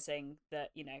realizing that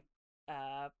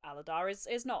Aladar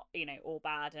is not all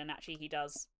bad, and actually he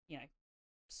does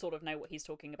sort of know what he's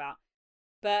talking about.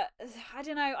 But I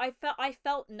don't know, I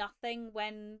felt nothing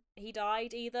when he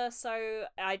died either, so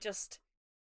I just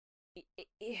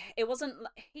it wasn't.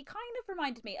 He kind of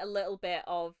reminded me a little bit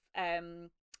of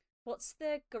what's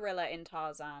the gorilla in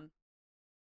Tarzan?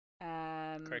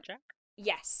 Kerchak?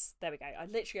 Yes, there we go. I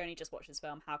literally only just watched this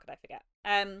film. How could I forget?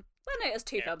 Well, no, it was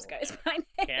 2 films ago. It's fine.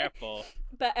 Careful.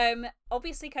 But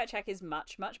obviously Kerchak is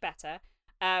much, much better.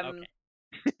 Okay.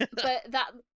 But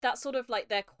that sort of like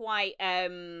they're quite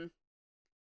I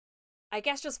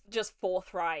guess just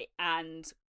forthright and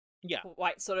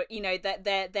quite sort of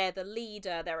they're the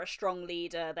leader. They're a strong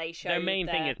leader. They show their main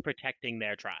thing is protecting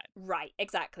their tribe. Right.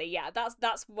 Exactly. Yeah.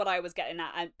 That's what I was getting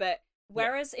at. But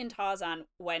whereas in Tarzan,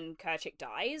 when Kerchak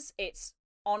dies, it's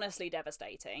honestly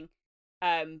devastating,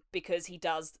 because he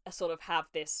does sort of have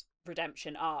this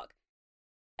redemption arc,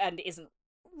 and isn't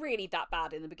really that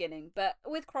bad in the beginning. But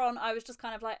with Kron, I was just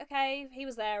kind of like, okay, he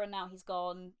was there and now he's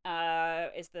gone.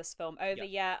 Is this film over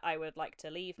yet? I would like to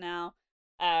leave now.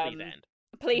 Please end.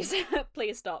 Please,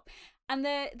 please stop. And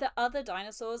the other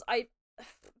dinosaurs,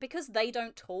 because they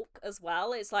don't talk as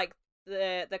well. It's like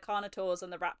the Carnotaurs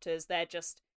and the Raptors. They're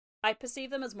just, I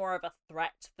perceive them as more of a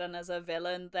threat than as a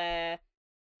villain.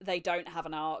 They don't have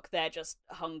an arc. They're just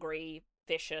hungry,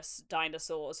 vicious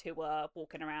dinosaurs who are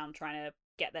walking around trying to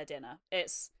get their dinner.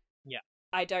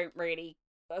 I don't really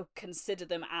consider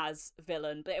them as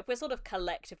villain, but if we're sort of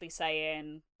collectively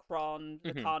saying Kron,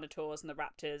 the Carnotaurs, and the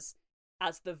Raptors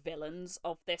as the villains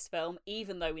of this film,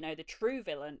 even though we know the true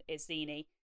villain is Xeni,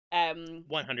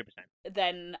 100%.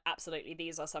 then absolutely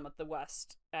these are some of the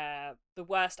worst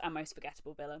and most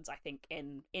forgettable villains, I think,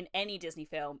 in any Disney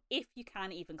film, if you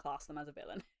can even class them as a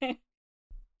villain.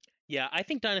 Yeah, I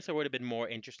think Dinosaur would have been more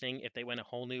interesting if they went a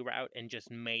whole new route and just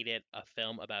made it a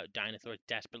film about dinosaurs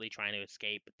desperately trying to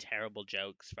escape terrible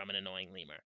jokes from an annoying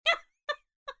lemur.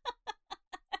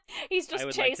 He's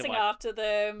just chasing after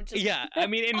them. Yeah, I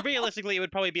mean, and realistically, it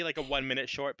would probably be like a 1-minute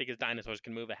short, because dinosaurs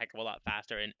can move a heck of a lot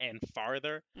faster and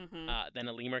farther than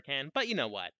a lemur can. But you know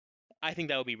what? I think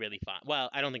that would be really fun. Well,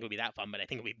 I don't think it would be that fun, but I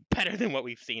think it would be better than what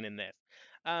we've seen in this.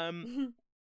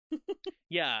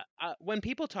 Yeah, when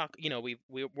people talk,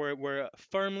 we're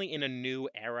firmly in a new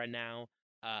era now.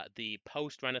 The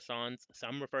post-Renaissance,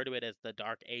 some refer to it as the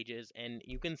Dark Ages, and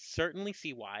you can certainly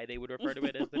see why they would refer to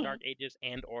it as the Dark Ages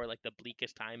and or like the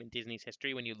bleakest time in Disney's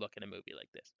history when you look at a movie like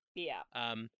this. Yeah.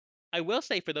 I will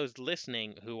say, for those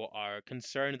listening who are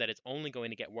concerned that it's only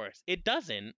going to get worse, it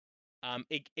doesn't.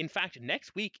 In fact,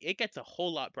 next week it gets a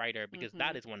whole lot brighter, because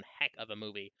that is one heck of a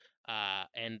movie.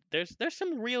 And there's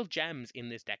some real gems in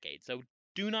this decade, so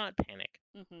do not panic,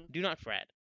 do not fret.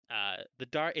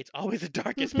 It's always the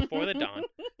darkest before the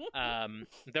dawn.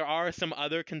 There are some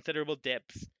other considerable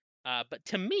dips, but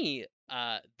to me,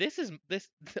 this.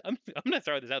 I'm gonna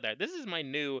throw this out there. This is my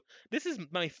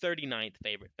 39th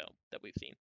favorite film that we've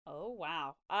seen. Oh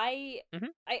wow! I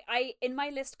in my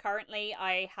list currently,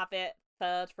 I have it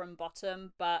third from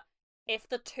bottom, but if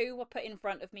the two were put in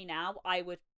front of me now, I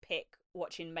would pick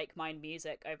watching Make Mine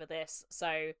Music over this.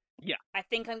 So yeah, I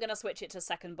think I'm gonna switch it to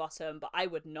second bottom, but I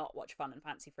would not watch Fun and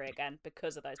Fancy Free again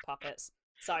because of those puppets.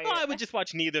 So I would just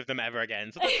watch neither of them ever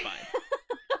again, so that's fine.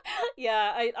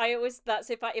 Yeah, I always, that's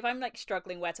if I'm like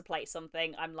struggling where to place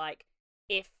something, I'm like,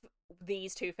 if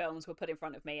these two films were put in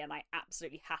front of me and I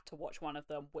absolutely had to watch one of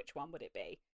them, which one would it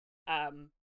be? And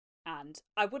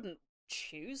I wouldn't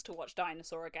choose to watch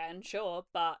Dinosaur again, sure,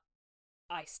 but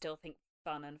I still think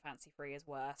Fun and Fancy Free is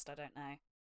worst. I don't know.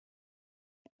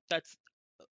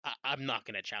 I'm not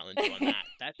gonna challenge you on that.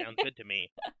 That sounds good to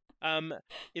me.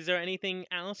 Is there anything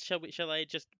else? Shall I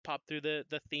just pop through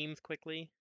the themes quickly?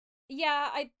 Yeah,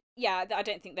 I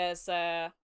don't think there's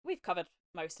we've covered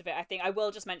most of it. I think I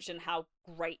will just mention how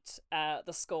great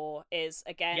the score is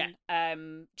again. Yeah.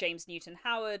 James Newton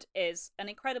Howard is an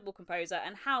incredible composer,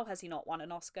 and how has he not won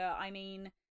an Oscar? I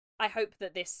mean, I hope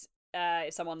that this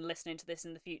if someone listening to this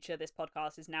in the future, this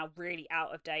podcast is now really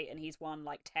out of date and he's won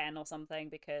like 10 or something,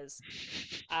 because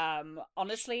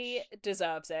honestly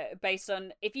deserves it. Based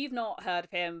on, if you've not heard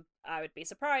of him, I would be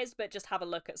surprised, but just have a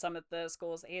look at some of the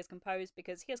scores that he has composed,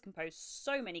 because he has composed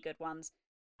so many good ones.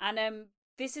 And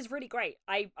this is really great.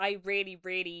 I really,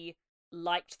 really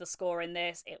liked the score in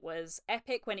this. It was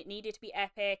epic when it needed to be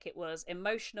epic. It was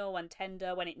emotional and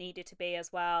tender when it needed to be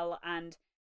as well. And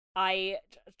I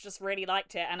just really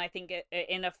liked it. And I think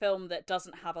in a film that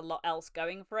doesn't have a lot else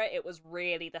going for it, it was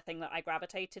really the thing that I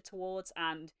gravitated towards.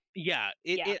 And Yeah,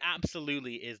 yeah. it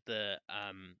absolutely is the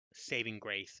saving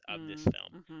grace of this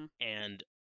film, Mm-hmm. and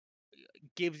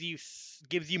gives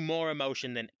you more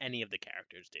emotion than any of the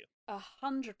characters do.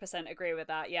 100% agree with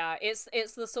that. Yeah,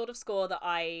 it's the sort of score that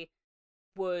I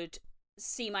would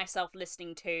see myself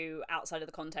listening to outside of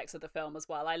the context of the film as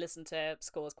well. I listen to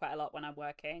scores quite a lot when I'm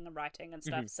working and writing and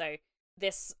stuff. So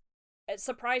this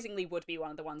surprisingly would be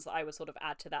one of the ones that I would sort of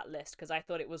add to that list, because I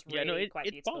thought it was Yeah, no, really quite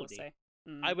it's beautiful. quality. So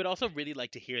I would also really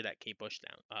like to hear that Kate Bush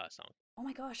song. oh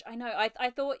my gosh, I know. I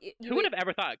thought Who would have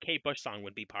ever thought Kate Bush song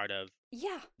would be part of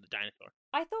yeah. the dinosaur?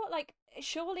 I thought, like,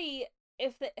 surely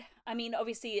if the, I mean,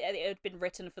 obviously it had been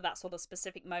written for that sort of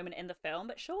specific moment in the film,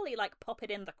 but surely, like, pop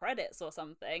it in the credits or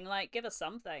something, like, give us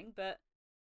something. But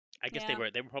I guess yeah.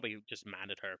 they were probably just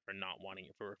mad at her for not wanting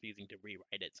it, for refusing to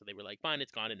rewrite it. So they were like, "Fine,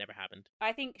 it's gone. It never happened."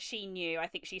 I think she knew. I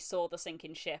think she saw the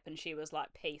sinking ship and she was like,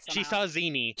 "Peace, I'm She out." saw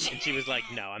Zini and she was like,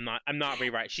 "No, I'm not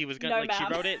rewriting." She was gonna No, like she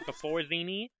ma'am. wrote it before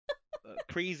Zini,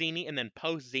 pre Zini, and then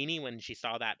post Zini when she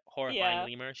saw that horrifying Yeah.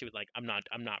 lemur. She was like, I'm not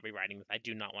rewriting this. I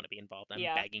do not want to be involved. I'm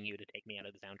Yeah. begging you to take me out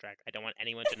of the soundtrack. I don't want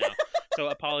anyone to know." So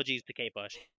apologies to Kate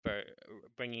Bush for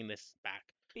bringing this back.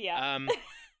 Yeah.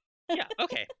 Yeah.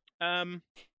 Okay.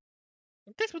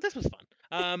 This was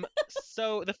fun.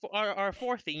 So our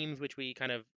four themes, which we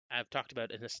kind of have talked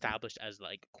about and established as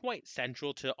like quite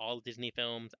central to all Disney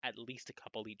films, at least a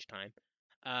couple each time.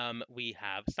 We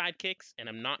have sidekicks, and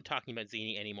I'm not talking about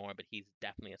Zini anymore, but he's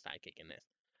definitely a sidekick in this.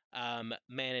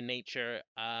 Man and nature.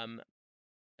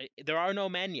 There are no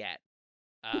men yet.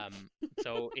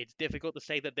 So it's difficult to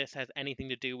say that this has anything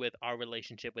to do with our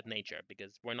relationship with nature,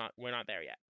 because we're not there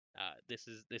yet. This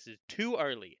is too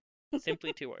early,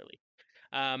 simply too early.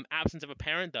 Absence of a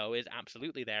parent, though, is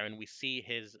absolutely there, and we see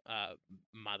his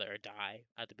mother die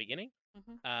at the beginning.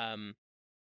 Mm-hmm.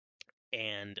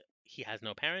 And he has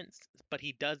no parents, but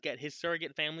he does get his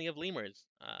surrogate family of lemurs.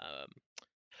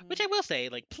 Which I will say,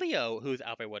 like Pleo, who's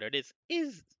Alfred Woodard,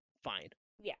 is fine.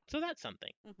 Yeah. So that's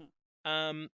something.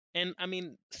 Mm-hmm. And I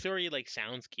mean, Suri like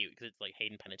sounds cute because it's like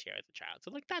Hayden Panettiere as a child,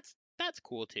 so like that's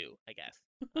cool too, I guess.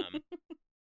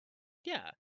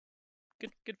 Yeah.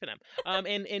 Good for them.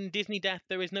 And in Disney Death,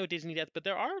 there is no Disney Death, but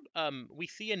there are we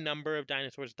see a number of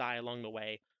dinosaurs die along the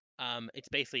way. It's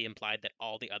basically implied that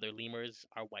all the other lemurs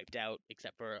are wiped out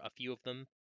except for a few of them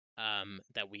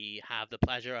that we have the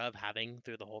pleasure of having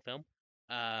through the whole film.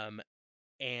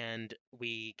 And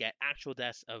we get actual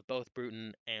deaths of both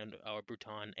Bruton or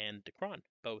Bruton and Decron.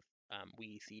 Both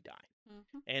we see die.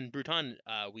 Mm-hmm. And Bruton,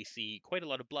 we see quite a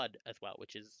lot of blood as well,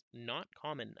 which is not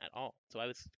common at all. So I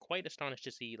was quite astonished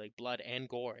to see like blood and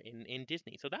gore in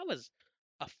Disney. So that was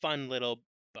a fun little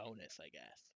bonus, I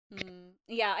guess.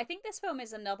 Yeah, I think this film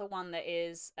is another one that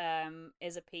is a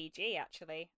PG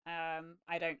actually.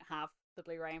 I don't have the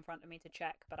Blu-ray in front of me to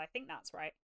check, but I think that's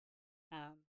right.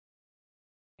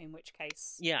 In which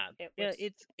case, yeah, would...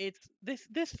 it's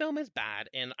this film is bad,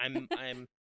 and I'm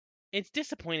it's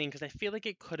disappointing because I feel like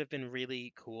it could have been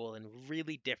really cool and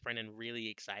really different and really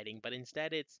exciting, but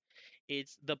instead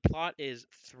it's the plot is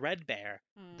threadbare.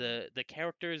 The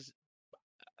characters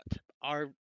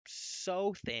are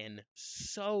so thin,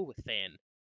 so thin.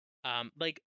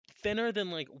 Like thinner than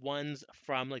like ones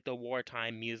from like the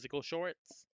wartime musical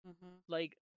shorts. Mm-hmm.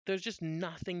 Like there's just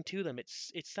nothing to them.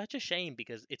 It's such a shame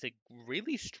because it's a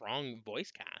really strong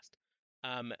voice cast.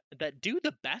 That do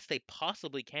the best they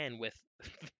possibly can with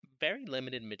very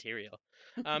limited material.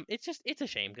 It's a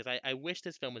shame because I wish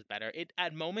this film was better. It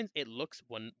at moments it looks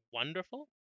wonderful.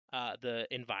 The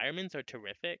environments are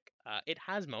terrific. It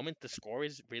has moments. The score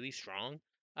is really strong.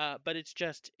 But it's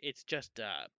just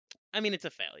I mean it's a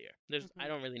failure. I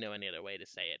don't really know any other way to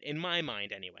say it. In my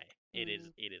mind anyway. It is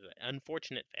an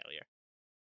unfortunate failure.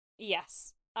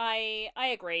 Yes, I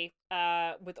agree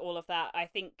with all of that. I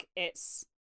think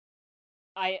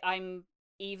I'm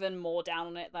even more down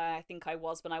on it than I think I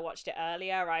was when I watched it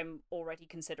earlier. I'm already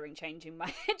considering changing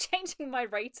my changing my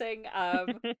rating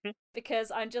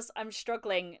because I'm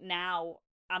struggling now,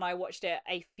 and I watched it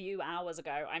a few hours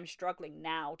ago. I'm struggling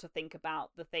now to think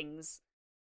about the things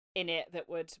in it that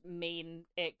would mean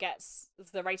it gets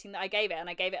the rating that I gave it, and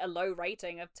I gave it a low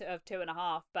rating of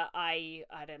 2.5. But I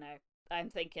don't know. I'm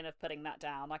thinking of putting that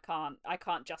down. I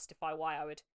can't justify why I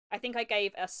would. I think I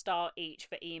gave a star each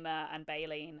for Ema and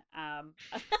Baleen.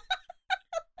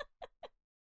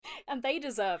 And they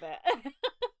deserve it.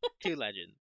 Two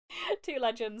legends. Two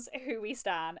legends who we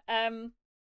stan. I mean,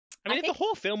 if the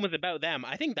whole film was about them,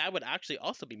 I think that would actually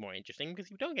also be more interesting, because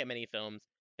you don't get many films,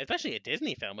 especially a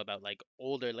Disney film about like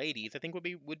older ladies. I think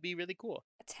would be really cool.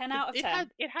 10 out of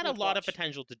 10. It had a lot of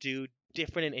potential to do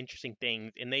different and interesting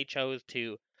things, and they chose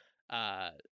to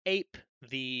ape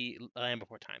the Land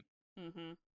Before Time.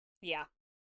 Mm-hmm. Yeah.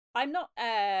 I'm not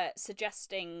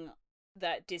suggesting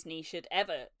that Disney should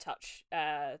ever touch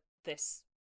this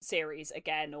series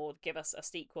again, or give us a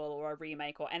sequel or a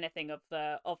remake or anything of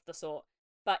the sort.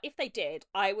 But if they did,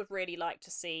 I would really like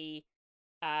to see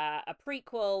a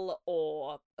prequel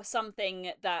or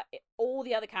something that all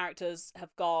the other characters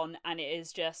have gone, and it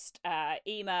is just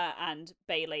Ema and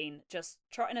Baleen just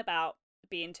trotting about,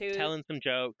 being telling some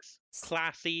jokes,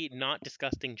 classy, not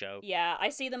disgusting jokes. Yeah, I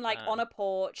see them like on a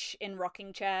porch in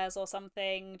rocking chairs or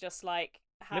something, just like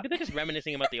maybe they're just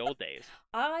reminiscing about the old days.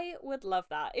 I would love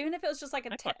that, even if it was just like a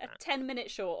 10-minute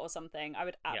short or something. I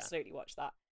would absolutely watch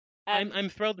that. I'm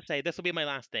thrilled to say, this will be my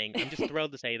last thing, I'm just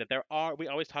thrilled to say that we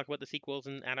always talk about the sequels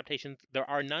and adaptations. There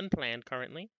are none planned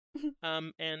currently.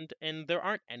 And there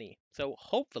aren't any. So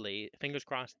hopefully, fingers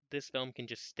crossed, this film can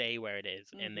just stay where it is,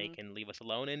 and they can leave us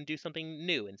alone and do something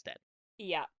new instead.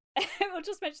 Yeah. We'll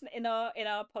just mention in our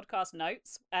podcast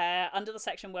notes, under the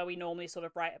section where we normally sort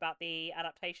of write about the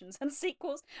adaptations and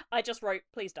sequels, I just wrote,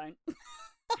 please don't.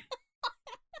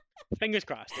 Fingers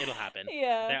crossed, it'll happen.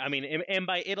 Yeah. I mean, and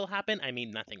by it'll happen, I mean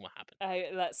nothing will happen.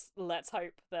 Let's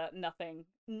hope that nothing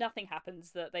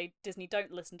happens, that Disney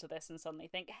don't listen to this and suddenly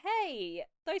think, hey,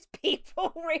 those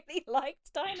people really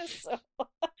liked Dinosaur.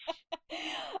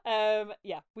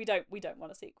 Yeah, we don't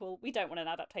want a sequel. We don't want an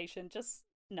adaptation. Just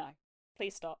no.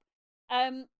 Please stop.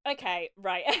 Okay,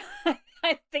 right.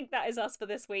 I think that is us for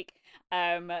this week.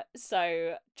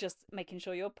 So just making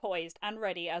sure you're poised and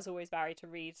ready, as always, Barry, to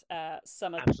read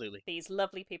some of these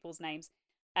lovely people's names.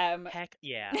 Heck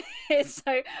yeah.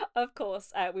 So, of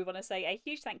course, we want to say a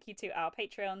huge thank you to our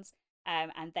Patreons,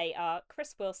 and they are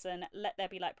Chris Wilson, Let There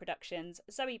Be Light Productions,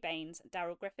 Zoe Baines,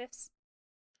 Daryl Griffiths,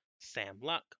 Sam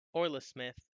Luck, Orla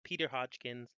Smith, Peter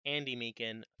Hodgkins, Andy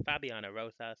Meakin, Fabiana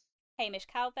Rosas, Hamish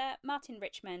Calvert, Martin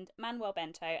Richmond, Manuel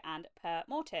Bento, and Per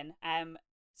Morton.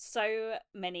 So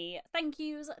many thank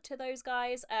yous to those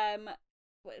guys.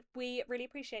 We really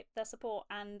appreciate their support,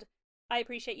 and I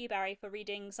appreciate you, Barry, for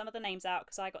reading some of the names out,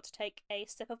 because I got to take a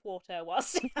sip of water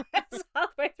whilst I was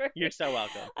halfway through. You're so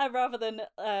welcome. Rather than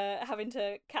having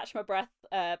to catch my breath,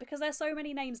 because there's so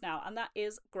many names now, and that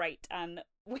is great. And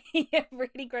we are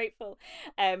really grateful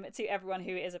to everyone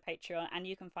who is a Patreon, and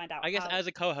you can find out. I guess as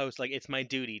a co-host, like, it's my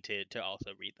duty to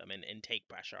also read them and take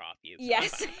pressure off you. So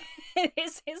yes,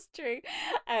 it's true.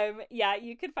 Yeah,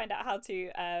 you can find out how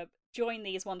to join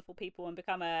these wonderful people and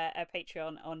become a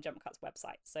Patreon on Jump Cut's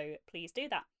website. So please do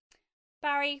that.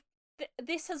 Barry,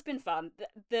 this has been fun.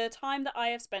 The time that I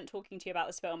have spent talking to you about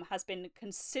this film has been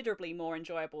considerably more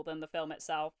enjoyable than the film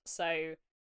itself. So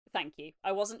thank you.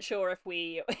 I wasn't sure if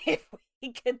we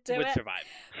could do it, survive.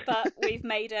 But we've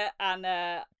made it, and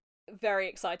very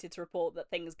excited to report that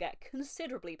things get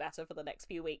considerably better for the next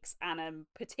few weeks, and I'm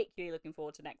particularly looking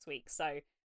forward to next week. So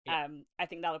I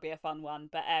think that'll be a fun one.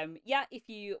 But yeah, if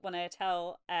you want to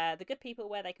tell the good people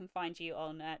where they can find you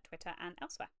on Twitter and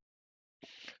elsewhere.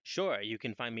 Sure, you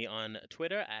can find me on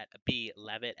Twitter at blevitt,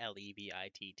 Levitt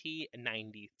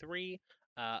 93,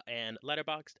 and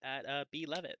Letterboxd at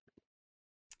blevitt.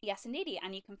 Yes, indeedy,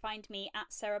 and you can find me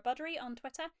at Sarah Buddery on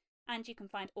Twitter, and you can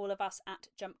find all of us at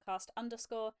jumpcast_.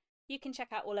 You can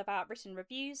check out all of our written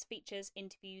reviews, features,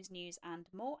 interviews, news, and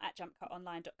more at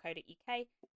jumpcutonline.co.uk,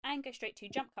 and go straight to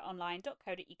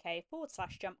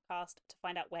jumpcutonline.co.uk/jumpcast to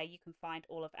find out where you can find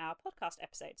all of our podcast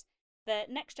episodes. The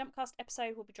next Jumpcast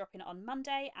episode will be dropping on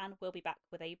Monday, and we'll be back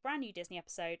with a brand new Disney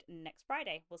episode next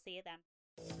Friday. We'll see you then.